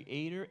 the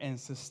creator and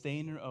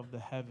sustainer of the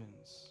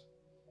heavens,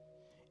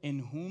 in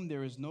whom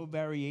there is no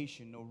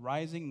variation, no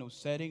rising, no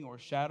setting, or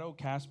shadow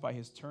cast by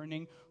His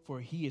turning, for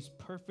He is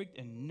perfect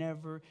and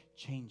never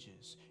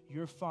changes.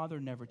 Your Father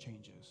never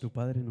changes. Tu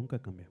Padre nunca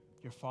cambia.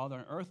 Your Father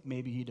on earth,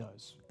 maybe He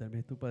does. Tal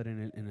vez tu Padre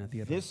en la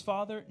tierra. This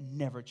Father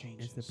never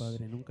changes. Este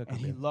Padre nunca And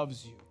He cambia.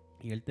 loves you,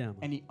 Y Él te ama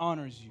and He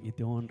honors y you,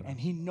 te honra. and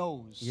He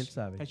knows Y Él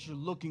sabe that you're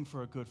looking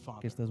for a good que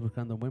Father. estás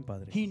buscando un buen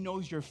Padre. He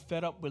knows you're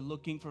fed up with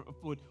looking for,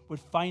 with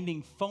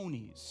finding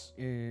phonies.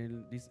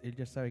 Él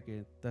ya sabe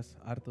que estás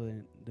harto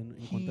de He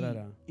encontrar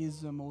a...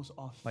 is the most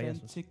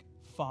authentic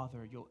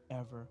Father you'll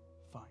ever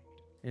find.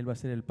 Él va a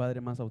ser el Padre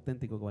más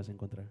auténtico que vas a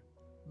encontrar.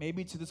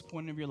 Maybe to this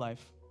point of your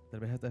life, Tal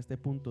vez hasta este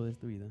punto de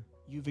tu vida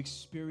you've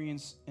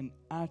experienced an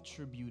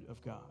attribute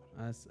of God.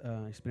 has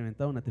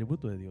experimentado un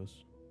atributo de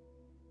Dios.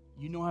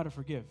 You know how to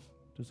forgive.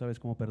 Tú sabes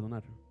cómo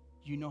perdonar,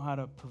 You know how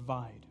to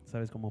provide.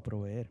 sabes cómo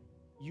proveer,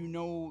 You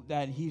know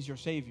that He's your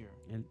Savior.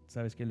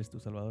 Sabes que Él es tu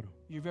Salvador.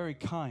 You're very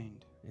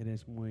kind.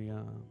 Eres muy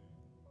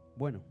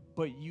bueno,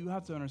 But you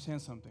have to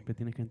understand something. pero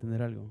tienes que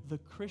entender algo. The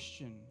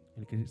Christian,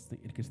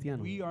 El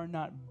cristiano, we are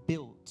not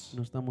built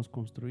no estamos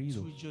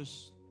construidos, to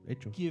just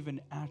hechos, give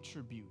an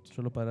attribute.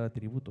 solo para dar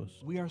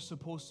atributos. We are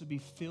supposed to be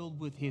filled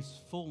with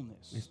His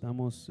fullness,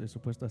 Estamos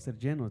supuestos a ser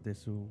llenos de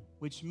su...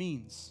 which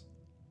means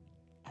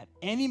at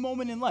any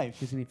moment in life,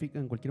 ¿Qué significa?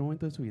 En cualquier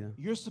momento de su vida,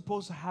 you're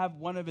supposed to have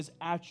one of His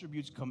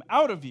attributes come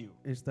out of you.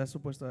 estás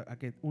supuesto a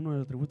que uno de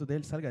los atributos de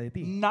Él salga de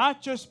ti.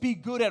 Not just be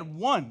good at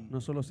one. No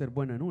solo ser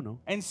bueno en uno.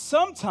 And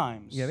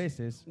sometimes Y a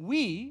veces,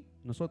 we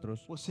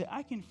nosotros, will say,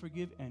 I can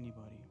forgive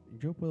anybody.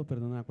 yo puedo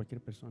perdonar a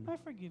cualquier persona. I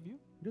forgive you.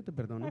 Yo te I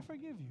perdono.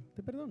 forgive you.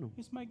 Te perdono.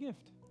 It's my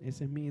gift.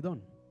 Ese es mi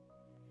don.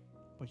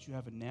 But you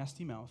have a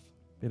nasty mouth.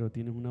 Pero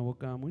tienes una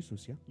boca muy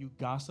sucia. You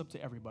gossip to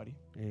everybody.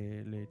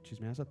 Le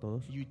chismeas a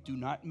todos. You do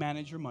not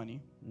manage your money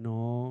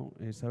No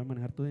sabes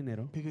manejar tu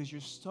dinero because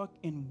you're stuck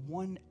in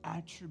one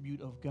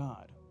attribute of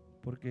God.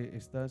 porque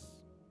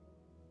estás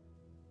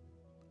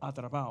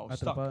Atrapado,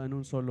 stuck. atrapado en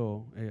un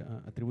solo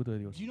atributo de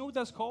Dios. Do you know what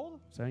that's called?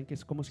 ¿Saben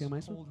cómo se llama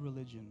It's eso? called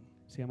religion.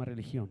 Se llama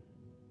religión.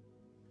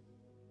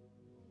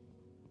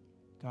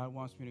 God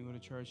wants me to go to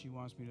church. He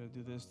wants me to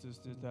do this,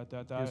 that,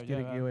 Dios that.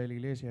 quiere que yo vaya a la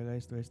iglesia, haga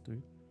esto.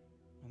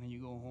 And then you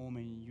go home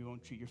and you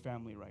don't treat your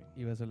family right.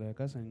 Y vas a la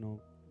casa y no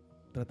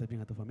tratas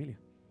bien a tu familia.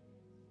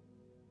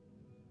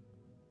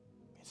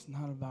 It's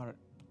not about it.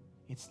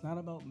 It's not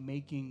about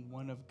making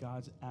one of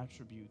God's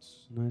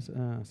attributes No es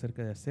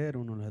acerca de hacer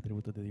uno de los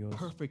atributos de Dios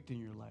perfect in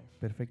your life.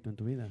 perfecto en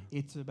tu vida.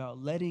 It's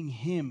about letting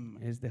Him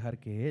Es dejar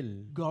que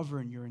Él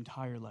govern your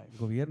entire life.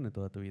 gobierne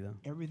toda tu vida.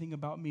 Everything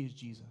about me is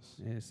Jesus.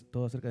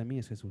 Todo acerca de mí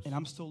es Jesús. And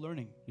I'm still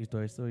learning. Y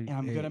todavía estoy And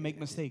I'm going to make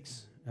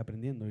mistakes.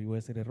 aprendiendo y voy a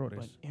hacer But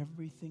errores.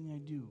 everything I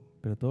do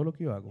Pero todo lo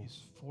que yo hago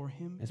is for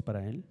Him es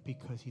para Él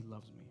because He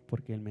loves me.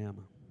 porque Él me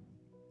ama.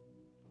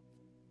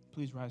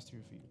 Please rise to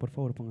your feet. Por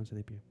favor, pónganse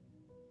de pie.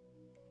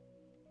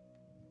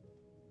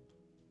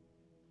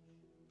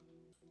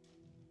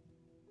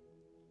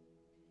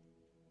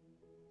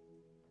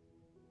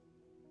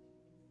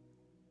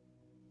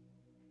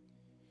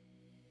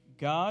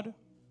 God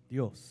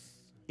Dios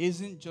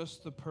isn't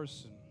just the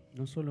person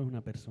no solo es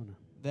una persona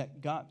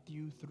that got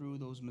you through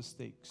those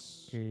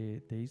mistakes.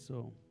 que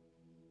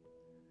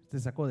te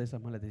sacó de esas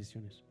malas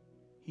decisiones.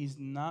 He's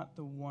not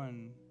the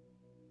one,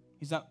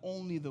 He's not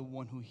only the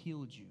one who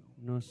healed you.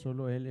 No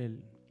solo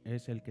Él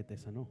es el que te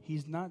sanó.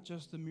 He's not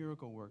just a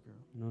miracle worker.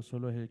 No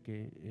solo es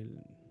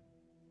el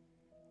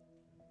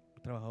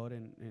trabajador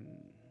en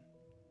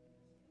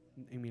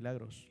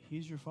milagros.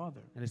 He's your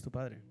Father. Él es tu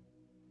Padre.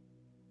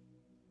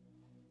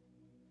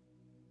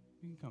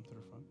 You can come to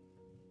the front.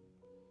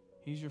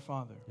 He's your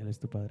Father. Él es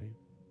tu Padre.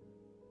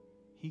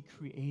 He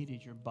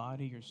created your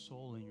body, your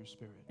soul, and your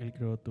spirit. Él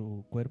creó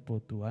tu cuerpo,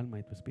 tu alma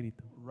y tu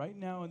espíritu. Right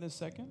now, in this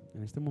second,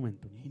 En este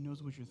momento, He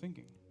knows what you're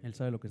thinking. Él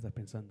sabe lo que estás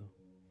pensando.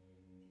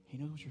 He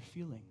knows what you're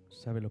feeling.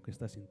 Sabe lo que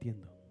estás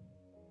sintiendo.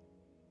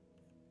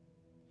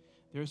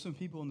 There are some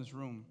people in this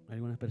room Hay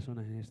algunas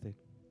personas en este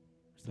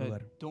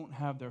lugar that don't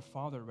have their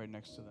father right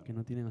next to them, que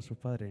no tienen a su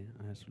padre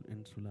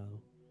en su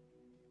lado,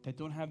 that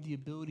don't have the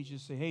ability to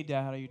just say, "Hey,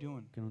 Dad, how are you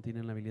doing?" que no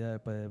tienen la habilidad de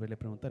poderle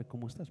preguntar,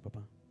 ¿cómo estás,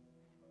 papá?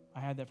 I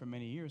had that for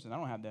many years, and I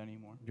don't have that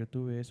anymore. Yo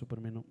tuve eso por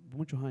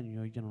muchos años y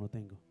hoy ya no lo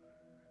tengo.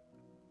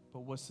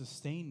 But what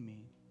sustained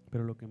me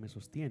Pero lo que me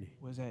sostiene,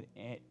 was that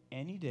at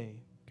any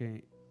day,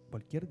 que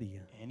cualquier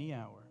día, any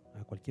hour,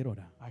 a cualquier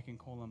hora, I can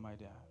call on my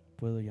dad.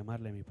 puedo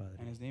llamarle a mi And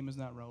padre. his name is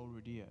not Raul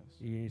Rudiaz.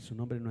 Y su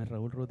nombre no es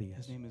Raúl His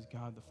Rodríguez, name is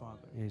God the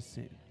Father. es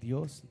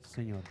Dios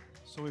Señor.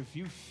 So if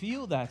you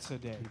feel that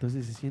today,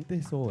 Entonces, si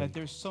sientes eso hoy, that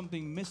there's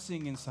something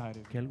missing inside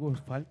of que you, algo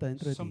falta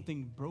dentro de ti,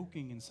 something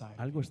broken inside of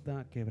algo you,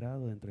 está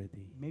quebrado dentro de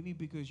ti, maybe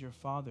because your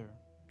father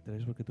tal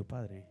vez porque tu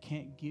padre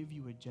can't give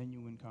you a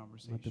genuine no te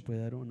conversation, puede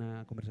dar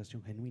una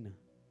conversación genuina.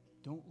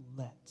 don't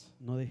let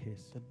No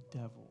dejes the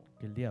devil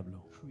que el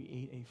diablo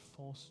create a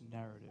false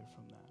narrative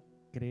from that.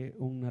 cree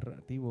un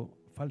narrativo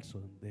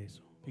falso de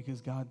eso,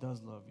 Because God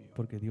does love you.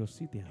 porque Dios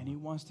sí te And He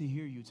ama wants to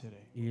hear you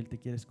today. y Él te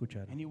quiere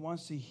escuchar And He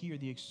wants to hear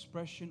the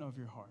expression of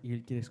your heart. y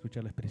Él quiere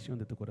escuchar la expresión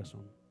de tu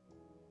corazón.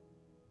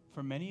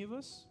 For many of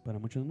us, Para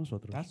muchos de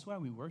nosotros that's why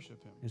we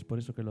worship Him. es por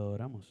eso que lo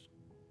adoramos.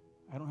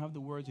 I don't have the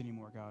words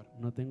anymore, God.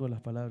 No tengo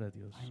las palabras,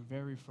 Dios. I'm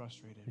very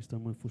frustrated, Estoy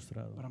muy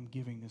frustrado, but I'm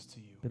giving this to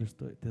you. pero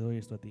te doy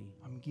esto a ti.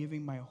 I'm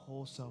giving my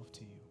whole self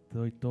to you. Te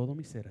doy todo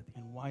mi ser a ti.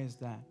 And why is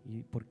that?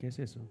 ¿Y por qué es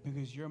eso?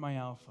 Because you're my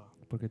alpha.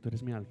 Porque tú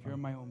eres mi alfa, You're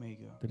my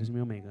omega. tú eres mi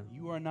omega.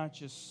 You are not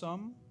just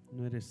some,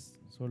 No eres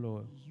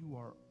you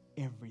are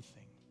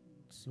everything.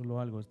 solo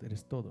algo,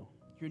 eres todo.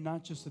 You're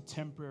not just a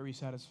temporary No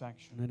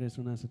satisfaction. eres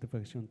una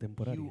satisfacción You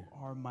temporaria.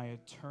 are my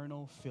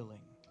eternal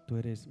filling. Tú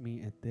eres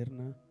mi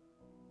eterna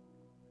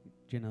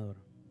llenador.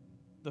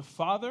 The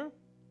Father,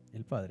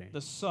 El Padre, the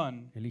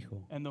Son, el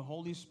Hijo and the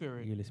Holy y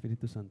Spirit el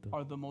Espíritu Santo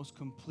are the most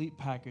complete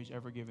package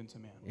ever given to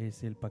man.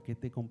 es el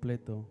paquete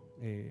completo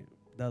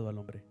dado al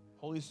hombre.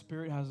 Holy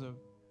Spirit has a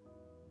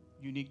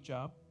unique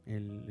job.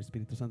 El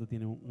Espíritu Santo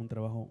tiene un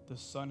trabajo, The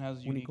Son has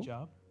a unique Único.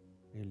 job.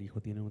 El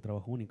Hijo tiene un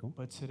trabajo único,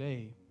 But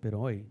today,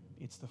 pero hoy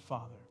it's the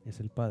Father es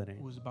el Padre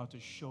who is about to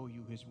show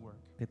you his work.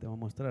 que te va a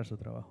mostrar su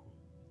trabajo.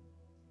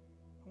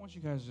 I want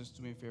you guys just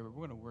to do me a favor.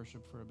 We're going to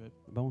worship for a bit.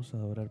 Vamos a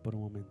adorar por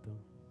un momento.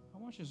 I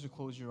want you just to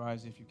close your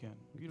eyes if you can.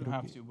 You don't Creo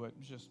have que- to, but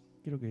just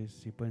Quiero que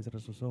si pueden cerrar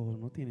sus ojos,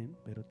 no tienen,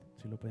 pero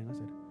si lo pueden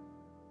hacer.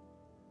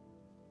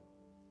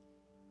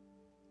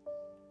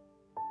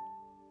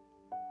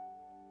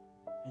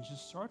 and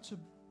just start to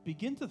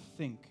begin to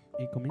think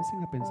Y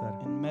comiencen a pensar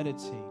and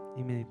meditate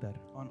y meditar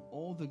on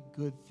all the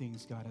good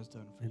things God has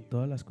done for en you.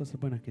 todas las cosas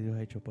buenas que Dios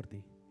ha hecho por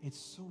ti. It's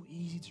so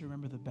easy to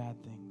remember the bad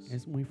things.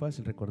 Es muy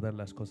fácil recordar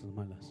las cosas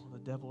malas. Oh,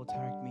 the devil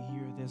attacked me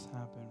here, this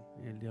happened.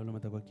 El diablo me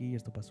atacó aquí,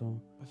 esto pasó.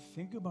 But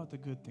think about the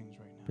good things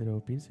right now. Pero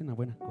piensa en las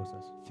buenas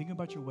cosas. Think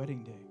about your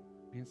wedding day.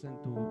 Piensa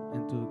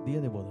en tu día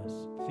de bodas.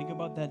 Think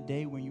about that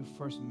day when you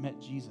first met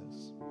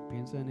Jesus.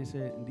 Piensa en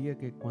ese día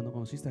que cuando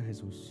conociste a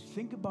Jesús.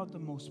 Think about the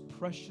most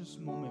precious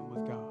moment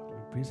with God.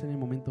 Piensa en el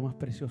momento más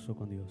precioso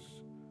con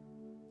Dios.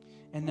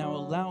 And now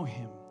allow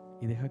Him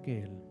Y deja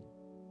que Él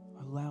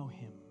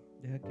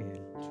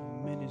to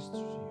minister to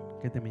you.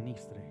 que te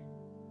ministre.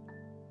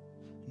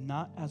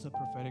 Not as a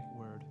prophetic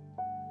word,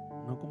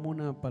 No como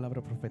una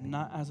palabra profética.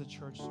 not as a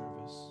church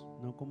service,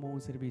 No como un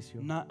servicio.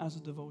 not as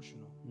a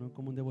devotional. No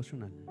como un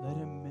devocional. Let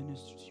Him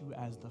minister to you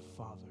as the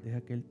Father.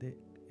 Deja que Él te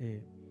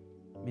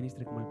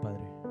ministre como el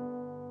Padre.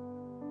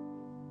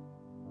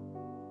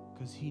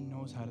 Because He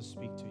knows how to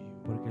speak to you.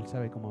 Porque Él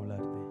sabe cómo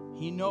hablarte.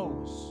 He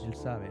knows Él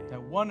sabe that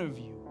one of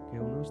you que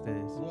uno de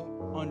ustedes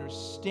won't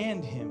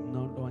understand Him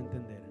no lo va a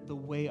entender the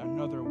way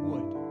another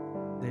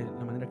would. de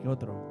la manera que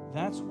otro.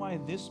 That's why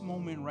this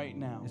moment right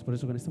now, Es por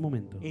eso que en este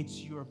momento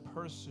it's your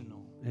personal,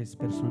 es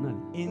personal,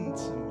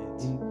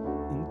 intimate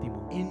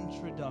íntimo,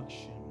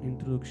 introduction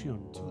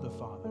introducción to the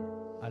Father.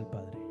 al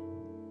Padre.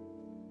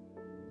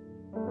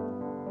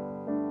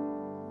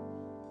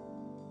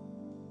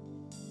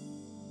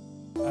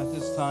 At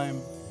this time,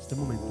 Este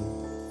momento,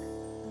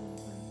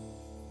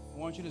 I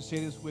want you to say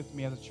this with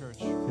me as a church.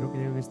 quiero que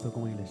digan esto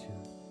como iglesia.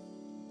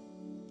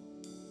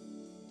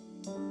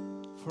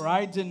 For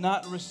I did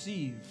not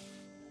receive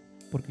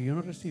Porque yo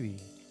no recibí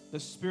the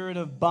spirit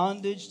of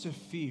bondage to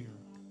fear,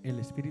 el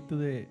espíritu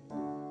de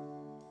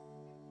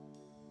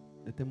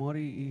temor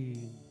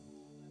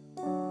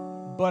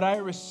but I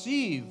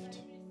received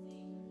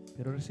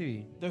pero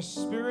recibí the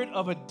spirit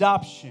of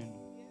adoption,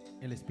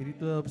 el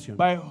espíritu de adopción.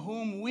 by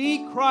whom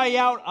we cry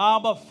out,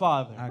 Abba,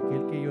 Father.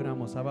 Aquel que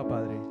lloramos, Abba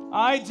Padre.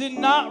 I did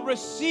not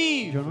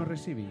receive. Yo no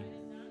recibí.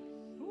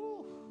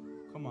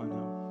 Come on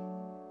now.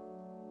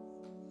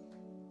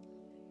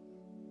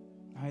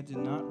 I did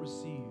not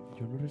receive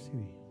Yo no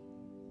recibí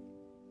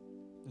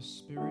the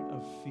spirit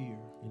of fear,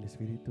 el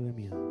espíritu de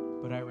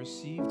miedo, but I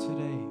received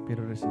today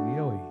pero recibí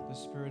hoy the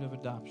spirit of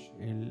adoption.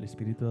 el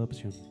espíritu de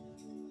adopción.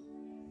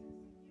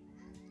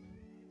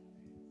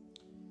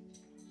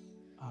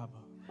 Abba.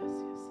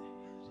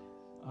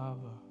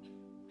 Abba.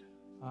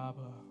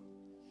 Abba.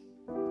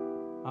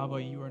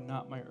 Abba, you are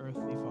not my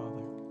earthly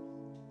father.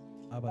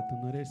 Abba, tú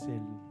no eres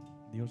el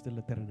Dios del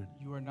eternal.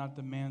 You are not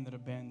the man that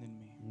abandoned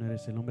me. No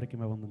eres el hombre que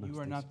me You are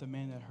abandonaste. not the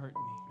man that hurt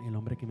me. El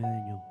hombre que me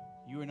dañó.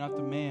 You are not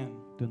the man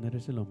Tú no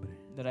eres el hombre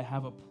that I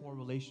have a poor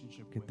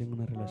relationship que with. tengo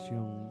una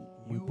relación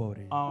muy You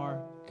pobre. are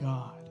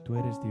God, Tú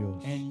eres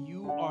Dios and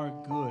you are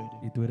good,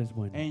 y tú eres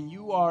bueno and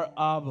you are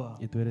Abba,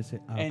 y tú eres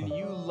and Abba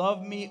you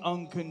love me y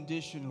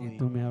unconditionally,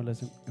 tú me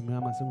amas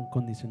and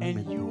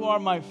incondicionalmente you are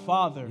my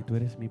Father. y tú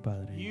eres mi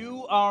Padre.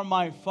 You are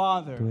my Tú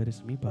Father.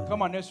 eres mi Padre.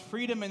 Come on, there's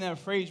freedom in that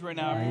phrase right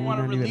now. If Hay you want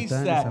to una release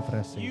libertad en esa that,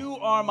 frase. you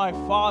are my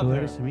Tú Father.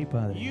 eres mi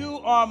Padre. You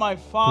are my Tú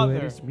Father.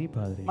 eres mi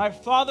Padre. My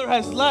Father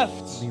has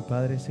left, Mi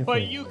Padre se but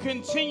fue, you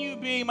continue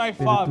being my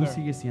pero tú Father.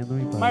 sigues siendo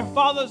mi My Padre.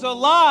 Father's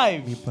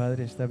alive, Mi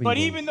Padre está vivo, but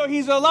even though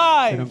He's pero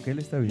alive, aunque Él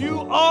está you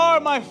vivo, are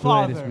my tú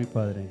eres mi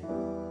Father. Padre.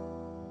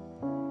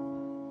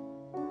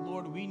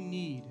 Lord, we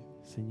need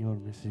Señor,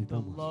 the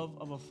necesitamos love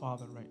of a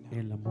Father right now.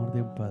 el amor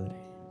de un Padre.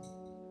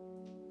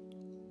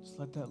 Just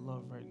let that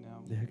love right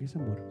now Deja que ese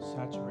amor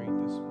saturate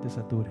this. te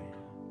sature,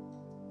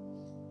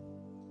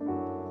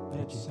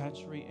 Let it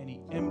saturate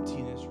any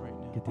emptiness right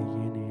que now. te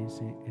llene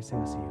ese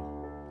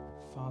vacío.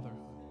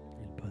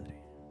 Fatherhood, El Padre,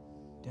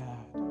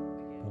 Dad,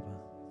 papá,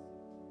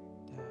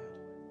 Dad,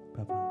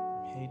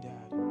 papá, hey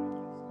Dad,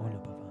 hola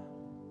papá,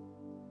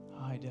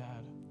 hi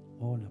Dad,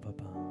 hola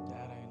papá,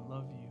 Dad, I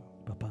love you.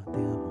 papá te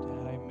amo,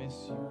 Dad, I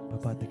miss you.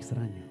 papá te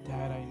extraño,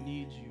 Dad, I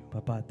need you.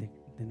 papá te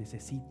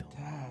necesito,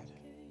 Dad,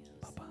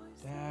 papá,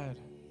 Dad,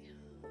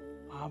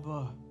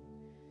 Abba.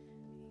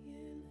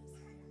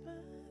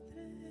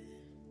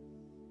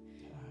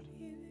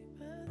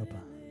 Dad,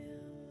 papá.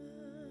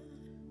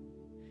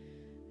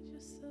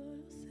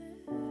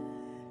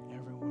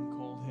 everyone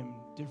called him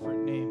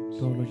different names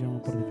Todos lo llaman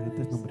por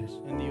diferentes nombres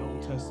in the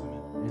Old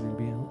Testament.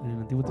 en el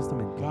Antiguo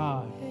Testamento.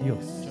 God,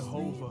 Dios,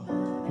 Jehovah,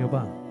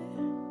 Jehová,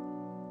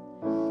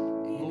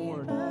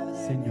 Lord.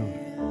 Señor.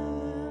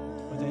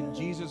 But then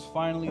Jesus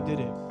finally did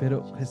it.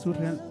 Pero Jesús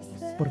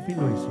por fin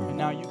lo hizo. And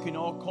now you can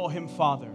all call him Father.